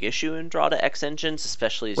is a big issue in draw to X engines,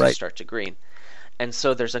 especially as you start to green. And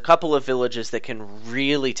so there's a couple of villages that can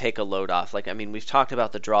really take a load off. We've talked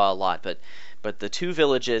about the draw a lot, but the 2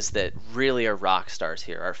 villages that really are rock stars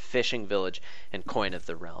here are Fishing Village and Coin of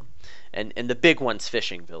the Realm. And the big one's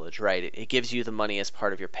Fishing Village, right? It gives you the money as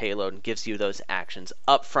part of your payload and gives you those actions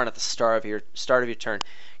up front at the start of your turn.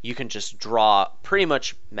 You can just draw pretty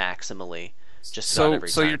much maximally just about every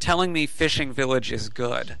time. So you're telling me Fishing Village is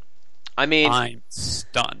good? I'm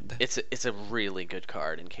stunned. It's a really good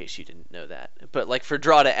card, in case you didn't know that. But for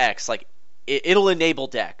draw to X, it'll enable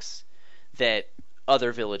decks that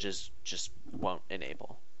other villages just won't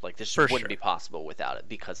enable. This wouldn't be possible without it,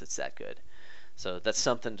 because it's that good. So that's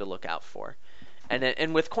something to look out for.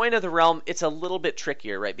 And with Coin of the Realm, it's a little bit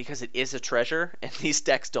trickier, right? Because it is a treasure, and these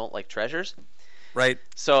decks don't like treasures. Right.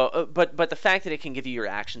 So, but the fact that it can give you your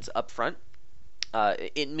actions up front,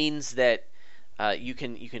 it means that you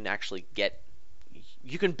can actually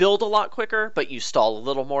you can build a lot quicker, but you stall a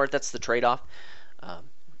little more. That's the trade-off.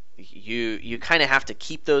 You kind of have to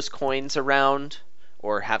keep those coins around,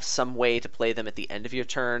 or have some way to play them at the end of your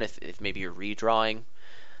turn if maybe you're redrawing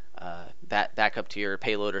back up to your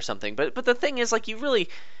payload or something. But the thing is, like,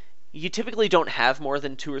 you typically don't have more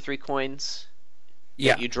than 2 or 3 coins.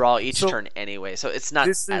 Yeah. You draw each turn anyway, so it's not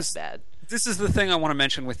as bad. This is the thing I want to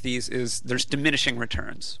mention with these is there's diminishing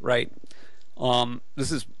returns, right?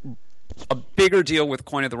 This is a bigger deal with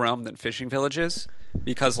Coin of the Realm than Fishing Villages,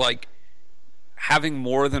 because like having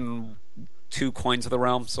more than 2 Coins of the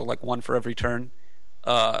Realm, so like 1 for every turn,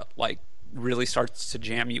 like really starts to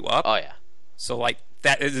jam you up. Oh yeah. So like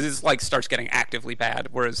that is like starts getting actively bad,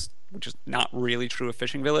 which is not really true of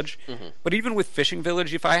Fishing Village. Mm-hmm. But even with Fishing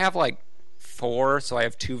Village, if I have like 4, so I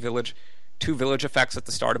have 2 village effects at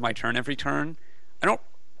the start of my turn every turn, I don't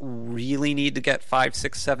really need to get 5,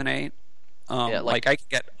 6, 7, 8. Like I can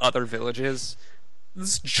get other villages.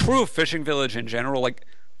 This is true of Fishing Village in general. Like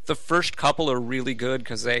the first couple are really good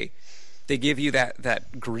because they give you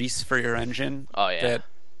that grease for your engine. Oh yeah.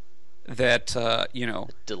 That you know,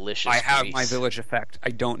 delicious. I have grease. my village effect. I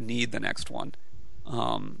don't need the next one.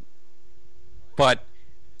 But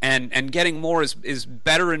getting more is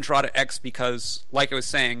better in Draw to X because, like I was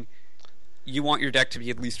saying, you want your deck to be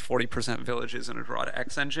at least 40% villages in a Draw to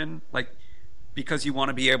X engine, like because you want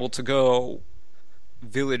to be able to go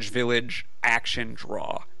village action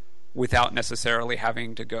draw without necessarily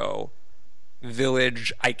having to go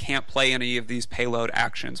village. I can't play any of these payload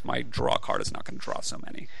actions. My draw card is not going to draw so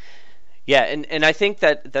many. Yeah, and I think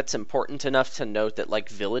that's important enough to note that like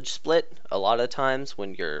village split a lot of times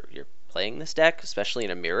when you're playing this deck, especially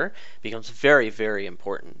in a mirror, becomes very, very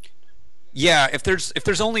important. Yeah, if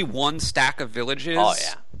there's only 1 stack of villages, oh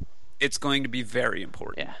yeah, it's going to be very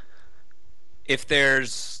important. Yeah. If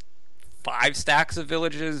there's 5 stacks of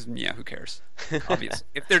villages, yeah, who cares? Obviously.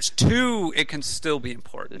 If there's 2, it can still be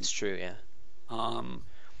important. That's true, yeah.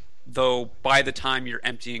 Though by the time you're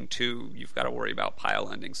emptying 2, you've got to worry about pile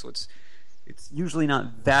ending, so it's usually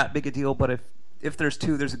not that big a deal, but if there's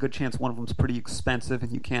 2, there's a good chance one of them's pretty expensive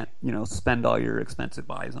and you can't, spend all your expensive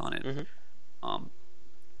buys on it. Mm-hmm.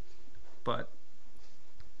 But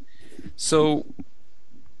so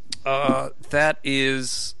that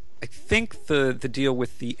is, I think, the deal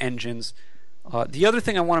with the engines. The other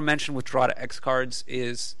thing I want to mention with Draw to X cards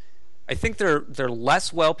is I think they're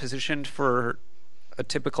less well positioned for a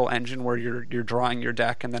typical engine where you're drawing your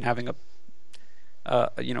deck and then having a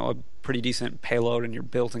pretty decent payload and you're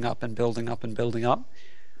building up and building up and building up.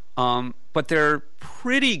 But they're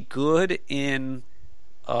pretty good in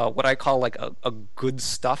what I call like a good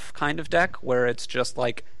stuff kind of deck, where it's just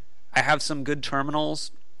like I have some good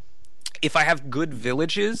terminals. If I have good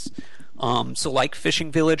villages, so like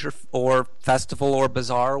Fishing Village or Festival or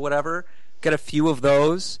Bazaar or whatever, get a few of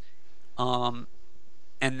those, and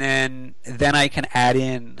then I can add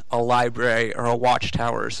in a library or a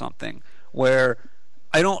watchtower or something where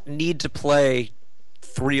I don't need to play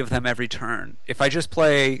 3 of them every turn. If I just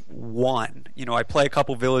play 1, I play a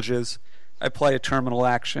couple villages, I play a terminal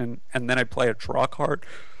action, and then I play a draw card.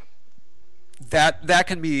 That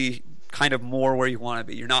can be kind of more where you want to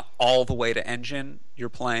be. You're not all the way to engine. You're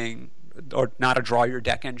playing, or not a draw your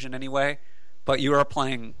deck engine anyway, but you are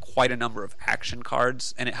playing quite a number of action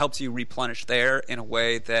cards, and it helps you replenish there in a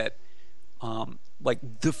way that,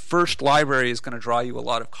 like, the first library is going to draw you a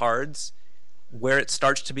lot of cards. Where it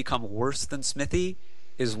starts to become worse than Smithy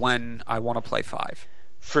is when I want to play 5.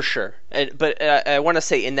 For sure. But I want to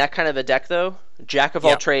say, in that kind of a deck, though, Jack of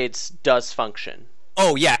all trades does function.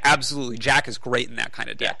 Oh, yeah, absolutely. Jack is great in that kind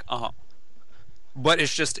of deck. Yeah. But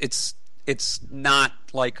it's just, it's not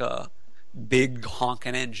like a big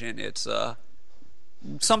honking engine. It's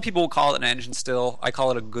some people will call it an engine still. I call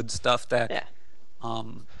it a good stuff deck. Yeah.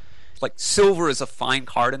 Like, silver is a fine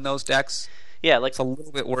card in those decks. Yeah, like, it's a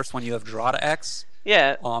little bit worse when you have draw to X.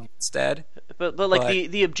 Yeah. Instead. But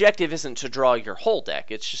the objective isn't to draw your whole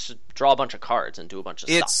deck. It's just to draw a bunch of cards and do a bunch of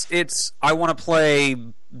stuff. I want to play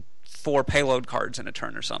 4 payload cards in a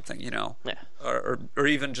turn or something, Yeah. Or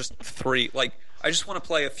even just 3. Like, I just want to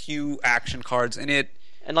play a few action cards, and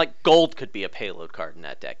like gold could be a payload card in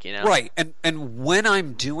that deck, Right. And when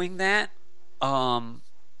I'm doing that,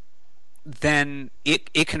 then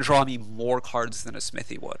it can draw me more cards than a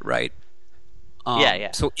Smithy would, right?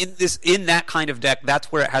 Yeah. So in that kind of deck,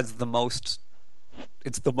 that's where it has the most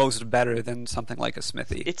it's the most better than something like a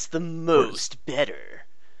Smithy. It's the Or most better.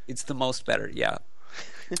 it's the most better. Yeah,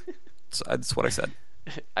 so that's what I said.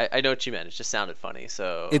 I know what you meant. It just sounded funny,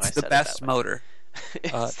 so I It's the said it best that way. motor.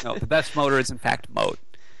 It's- No, the best motor is in fact Moat.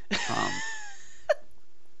 Um,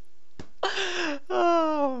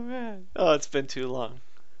 Oh man. Oh, it's been too long.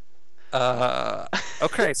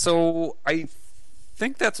 okay, so I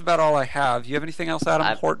think that's about all I have. You have anything else, Adam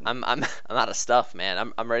I'm Horton? I'm out of stuff,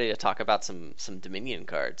 man. I'm ready to talk about some Dominion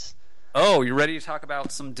cards. Oh, you're ready to talk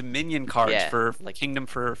about some Dominion cards Yeah, for like- Kingdom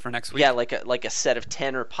for next week? Yeah, like a set of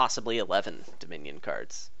 10 or possibly 11 Dominion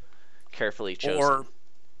cards, carefully chosen. Or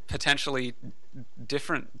potentially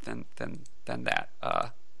different than that.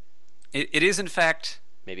 It is in fact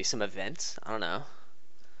Maybe some events. I don't know.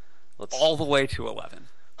 Let's. all the way to 11.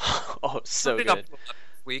 Oh, so Moving up good. to 11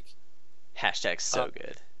 this week. Hashtag so Uh,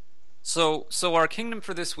 good. So our kingdom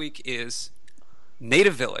for this week is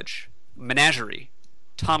Native Village, Menagerie,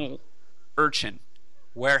 Tunnel, Urchin,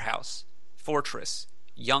 Warehouse, Fortress,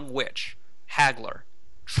 Young Witch, Haggler,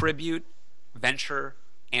 Tribute, Venture,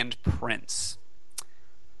 and Prince.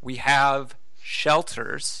 We have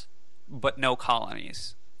shelters, but no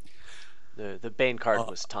colonies. The Bane card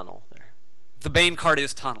was Tunnel there. The Bane card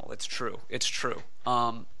is Tunnel. It's true.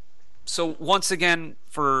 So once again,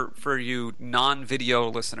 for you non-video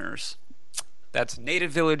listeners, that's Native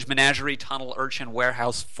Village, Menagerie, Tunnel, Urchin,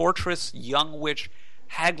 Warehouse, Fortress, Young Witch,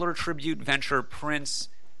 Haggler, Tribute, Venture, Prince,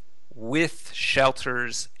 with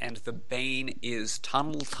shelters, and the Bane is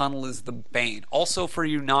Tunnel. Tunnel is the Bane. Also for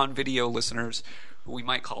you non-video listeners, who we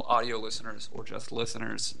might call audio listeners or just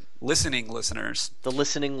listeners, listening listeners. The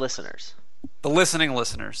listening listeners. The listening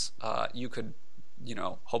listeners, you could,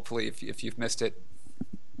 hopefully if you've missed it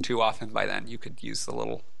too often by then, you could use the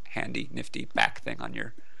little handy nifty back thing on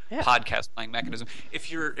your podcast playing mechanism.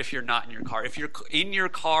 If you're not in your car, if you're in your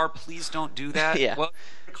car, please don't do that. Yeah. Well,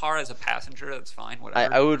 your car as a passenger, that's fine.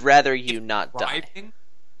 Whatever. I would rather you not die. Driving,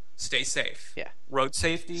 stay safe. Yeah. Road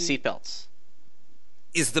safety Seatbelts.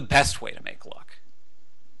 is the best way to make luck.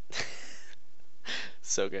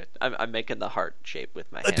 So good. I'm making the heart shape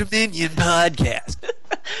with my A hands. Dominion podcast.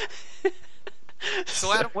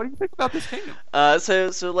 So Adam, what do you think about this kingdom?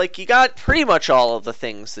 So like you got pretty much all of the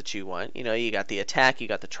things that you want. You got the attack, you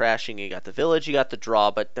got the trashing, you got the village, you got the draw,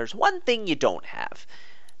 but there's one thing you don't have.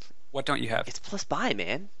 What don't you have? It's plus buy,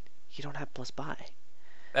 man. You don't have plus buy.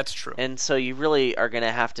 That's true. And so you really are going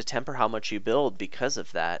to have to temper how much you build because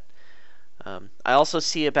of that. I also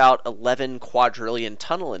see about 11 quadrillion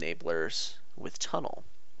tunnel enablers with tunnel.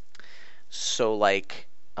 So like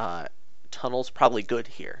tunnel's probably good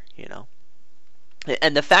here,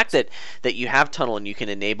 And the fact that you have tunnel and you can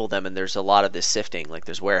enable them, and there's a lot of this sifting, like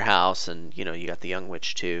there's warehouse, and you got the young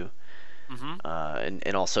witch too,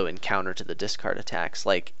 and also encounter to the discard attacks.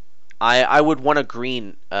 Like I would want a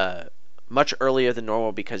green much earlier than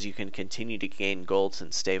normal because you can continue to gain golds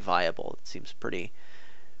and stay viable. It seems pretty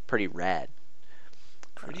rad.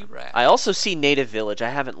 Pretty rad. I also see native village. I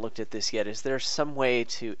haven't looked at this yet. Is there some way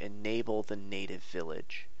to enable the native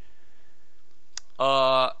village?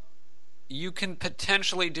 You can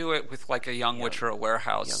potentially do it with like a young witch or a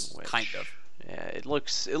warehouse, Young witch. kind of. Yeah, it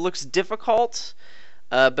looks difficult,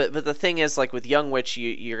 but the thing is, like with young witch,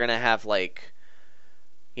 you're gonna have like,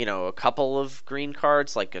 a couple of green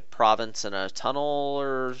cards, like a province and a tunnel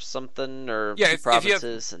or something, or Yeah, two if you have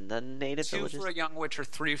provinces and then native 2 villages. for a young witch or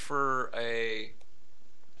 3 for a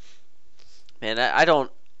Man,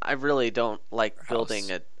 I really don't like Warehouse.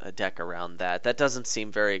 building a deck around that. That doesn't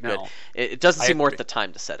seem very good. No. It doesn't I seem worth agree. the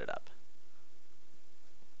time to set it up.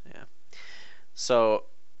 Yeah. So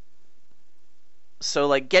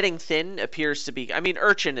like getting thin appears to be. I mean,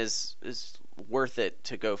 Urchin is worth it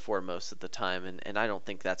to go for most of the time, and I don't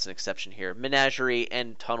think that's an exception here. Menagerie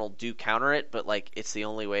and Tunnel do counter it, but like it's the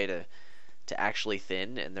only way to actually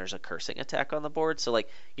thin, and there's a cursing attack on the board. So like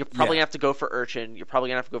you're probably gonna have to go for Urchin. You're probably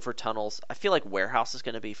gonna have to go for Tunnels. I feel like Warehouse is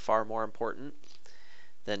gonna be far more important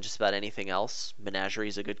than just about anything else. Menagerie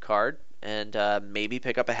is a good card, and maybe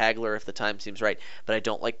pick up a Haggler if the time seems right. But I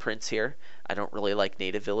don't like Prince here. I don't really like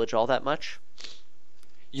Native Village all that much.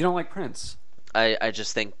 You don't like Prince? I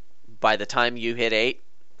just think by the time you hit 8,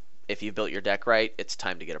 if you built your deck right, it's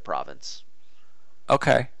time to get a province.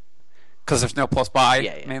 Okay. Because there's no plus buy,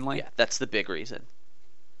 Yeah, mainly? Yeah, that's the big reason.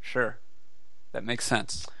 Sure. That makes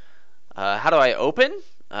sense. How do I open?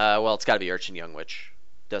 Well, it's got to be Urchin Young Witch.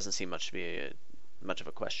 Doesn't seem much to be much of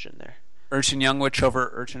a question there. Urchin Young Witch over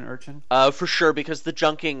Urchin? For sure, because the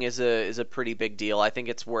junking is a pretty big deal. I think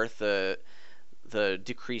it's worth the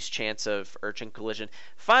decreased chance of Urchin collision.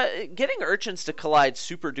 Getting Urchins to collide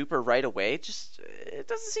super duper right away, it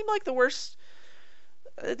doesn't seem like the worst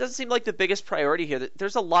it doesn't seem like the biggest priority here.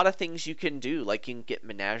 There's a lot of things you can do. Like you can get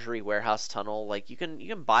Menagerie Warehouse Tunnel. Like you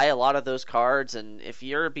can buy a lot of those cards, and if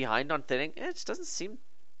you're behind on thinning, it just doesn't seem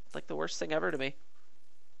like the worst thing ever to me.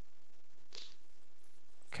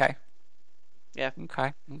 Okay. Yeah.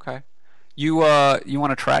 Okay. You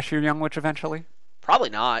want to trash your Young Witch eventually? Probably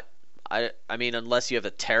not. I mean, unless you have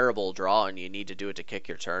a terrible draw and you need to do it to kick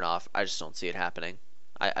your turn off, I just don't see it happening.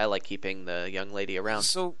 I like keeping the young lady around.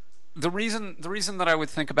 So the reason that I would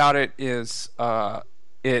think about it is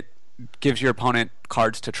it gives your opponent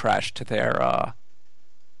cards to trash to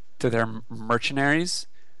their mercenaries.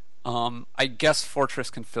 I guess Fortress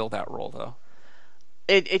can fill that role though.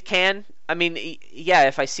 It can. I mean, yeah,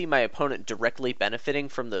 if I see my opponent directly benefiting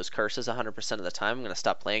from those curses 100% of the time, I'm going to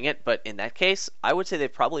stop playing it. But in that case, I would say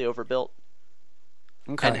they've probably overbuilt.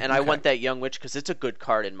 Okay. And I want that Young Witch because it's a good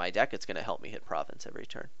card in my deck. It's going to help me hit Province every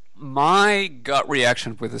turn. My gut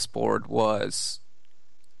reaction with this board was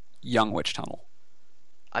Young Witch Tunnel.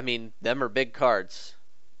 I mean, them are big cards.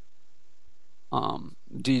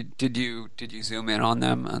 Did you zoom in on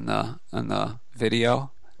them on the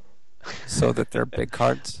video so that they're big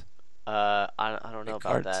cards? I don't know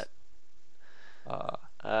about cards.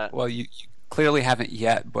 that. Well, you clearly haven't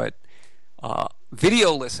yet, but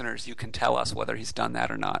video listeners, you can tell us whether he's done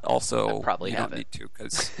that or not. Also, I probably you haven't. don't need to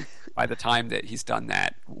because by the time that he's done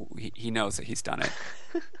that, he knows that he's done it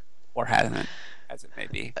or hasn't, as it may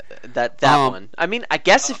be. That one. I mean, I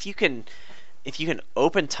guess if you can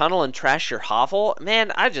open tunnel and trash your hovel,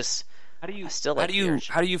 man, I still like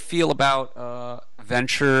how do you feel about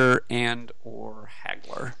Venture and or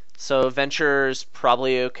Haggler? So Venture's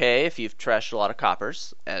probably okay if you've trashed a lot of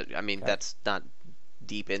coppers. I mean, that's not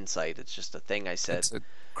deep insight. It's just a thing I said. It's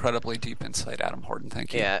incredibly deep insight, Adam Horton.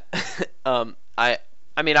 Thank you. Yeah. I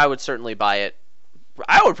mean, I would certainly buy it.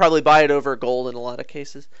 I would probably buy it over gold in a lot of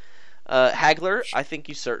cases. Haggler, I think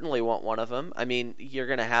you certainly want one of them. I mean, you're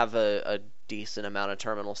going to have a decent amount of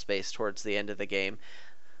terminal space towards the end of the game.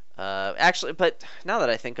 Actually, but now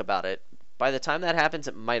that I think about it, by the time that happens,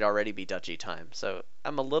 it might already be Duchy time. So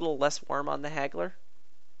I'm a little less warm on the Haggler.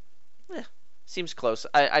 Seems close.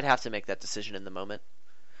 I'd have to make that decision in the moment.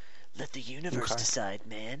 Let the universe decide,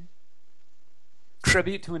 man.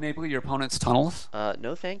 Tribute to enable your opponent's tunnels?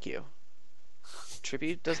 No, thank you.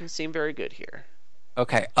 Tribute doesn't seem very good here.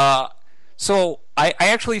 Okay. So I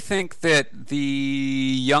actually think that the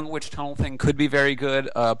Young Witch Tunnel thing could be very good,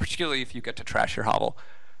 particularly if you get to trash your hovel.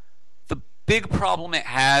 The big problem it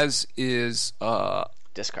has is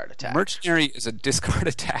discard attack. Mercenary is a discard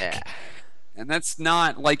attack. Yeah. And that's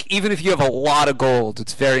not, like, even if you have a lot of gold,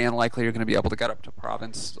 it's very unlikely you're going to be able to get up to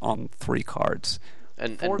Province on 3 cards.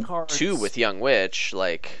 And 4 cards, 2 with Young Witch,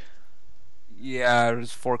 like... Yeah,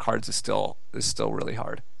 4 cards is still really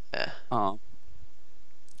hard. Yeah.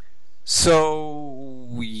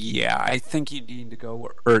 So, yeah, I think you need to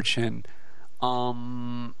go Urchin.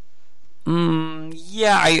 Yeah,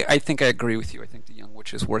 I think I agree with you. I think the Young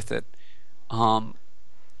Witch is worth it. I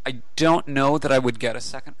don't know that I would get a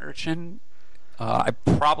second Urchin. I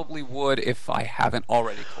probably would if I haven't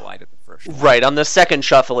already collided the first one. Right, on the second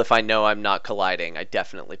shuffle, if I know I'm not colliding, I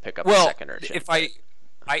definitely pick up the second Urchin. If I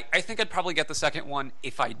think I'd probably get the second one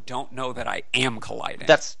if I don't know that I am colliding.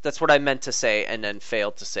 That's what I meant to say and then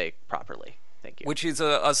failed to say properly. Thank you. Which is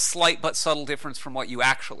a slight but subtle difference from what you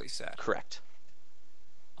actually said. Correct.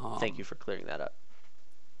 Thank you for clearing that up.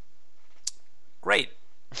 Great.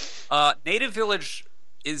 Native Village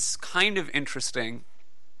is kind of interesting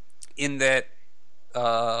in that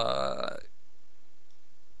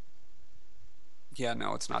yeah,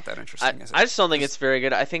 no, it's not that interesting, is it? I just don't think it's very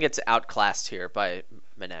good. I think it's outclassed here by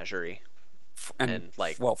Menagerie and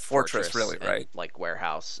like Fortress really, right? Like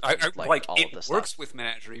Warehouse, like all it of this works stuff. with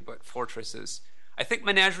Menagerie, but Fortress is. I think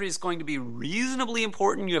Menagerie is going to be reasonably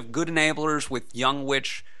important. You have good enablers with Young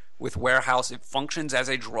Witch, with Warehouse. It functions as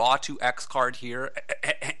a draw to X card here.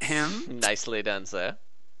 Nicely done, sir.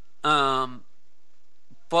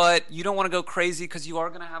 But you don't want to go crazy because you are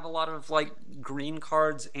going to have a lot of like green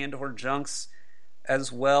cards and or junks, as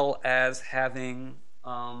well as having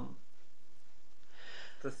the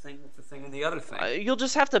thing, and the other thing. You'll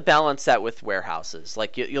just have to balance that with warehouses.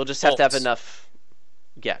 Like you'll just have to have enough.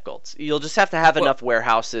 Yeah, golds. You'll just have to have enough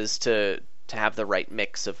warehouses to have the right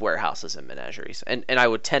mix of warehouses and menageries. And I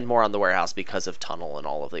would tend more on the warehouse because of tunnel and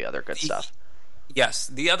all of the other good stuff. Yes.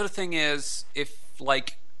 The other thing is if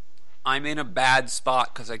like I'm in a bad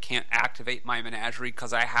spot because I can't activate my menagerie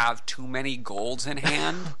because I have too many golds in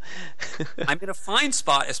hand. I'm in a fine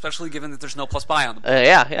spot, especially given that there's no plus buy on the board.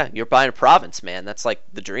 Yeah. You're buying a province, man. That's like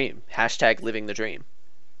the dream. Hashtag living the dream.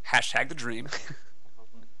 Hashtag the dream.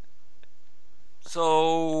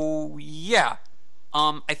 So, yeah.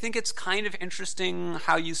 I think it's kind of interesting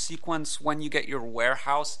how you sequence when you get your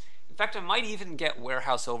warehouse. In fact, I might even get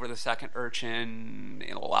warehouse over the second urchin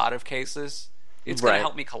in a lot of cases. It's going to Right.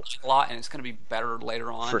 help me collect a lot, and it's going to be better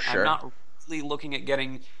later on. For I'm sure. not really looking at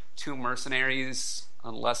getting two mercenaries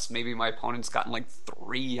unless maybe my opponent's gotten like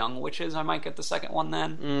three young witches. I might get the second one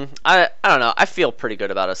then. I don't know. I feel pretty good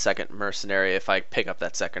about a second mercenary if I pick up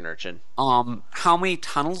that second urchin. How many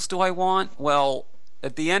tunnels do I want? Well,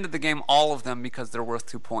 at the end of the game, all of them because they're worth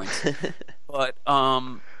 2 points. But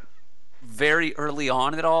very early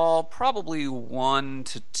on at all, probably 1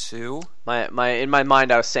 to 2. My in my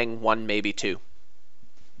mind, I was saying one, maybe two.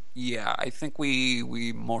 Yeah, I think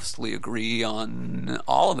we mostly agree on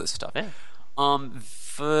all of this stuff. Yeah.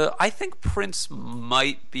 I think Prince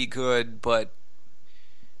might be good, but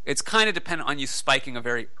it's kind of dependent on you spiking a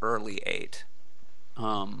very early 8,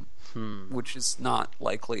 which is not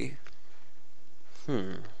likely.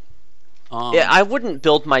 Yeah, I wouldn't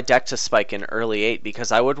build my deck to spike in early 8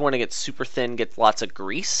 because I would want to get super thin, get lots of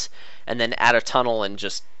grease, and then add a tunnel and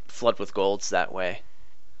just flood with golds that way.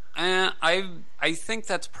 I think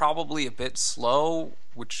that's probably a bit slow,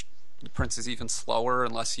 which the Prince is even slower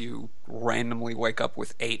unless you randomly wake up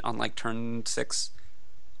with 8 on like turn 6.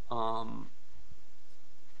 But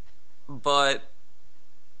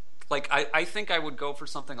like I think I would go for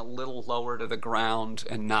something a little lower to the ground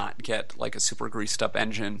and not get like a super greased up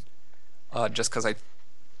engine, just because I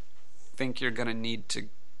think you're gonna need to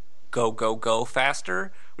go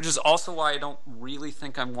faster, which is also why I don't really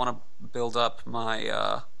think I want to build up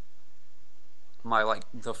my like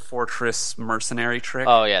the fortress mercenary trick.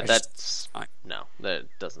 Oh yeah, It's that's fine. no. There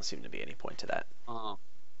doesn't seem to be any point to that. Uh,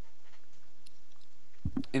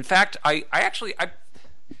 in fact, I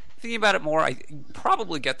thinking about it more, I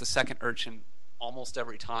probably get the second urchin almost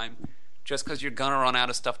every time, just because you're gonna run out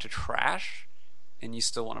of stuff to trash, and you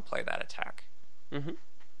still want to play that attack. hmm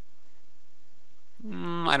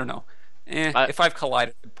I don't know. If I've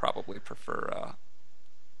collided, I'd probably prefer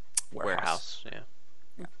warehouse. Warehouse. Yeah.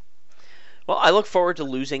 Yeah. Well, I look forward to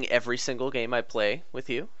losing every single game I play with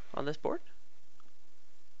you on this board.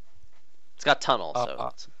 It's got tunnel,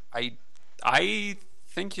 so. I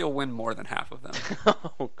think you'll win more than half of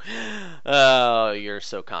them. Oh, you're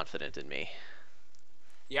so confident in me.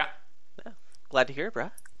 Yeah. Glad to hear it,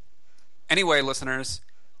 bruh. Anyway, listeners,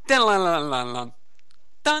 dun.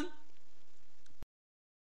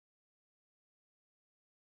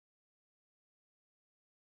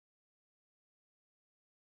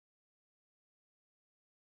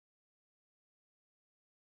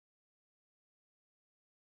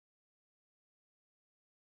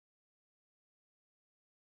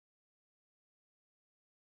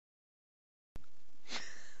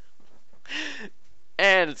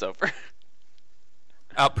 And it's over.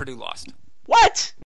 Purdue lost. What?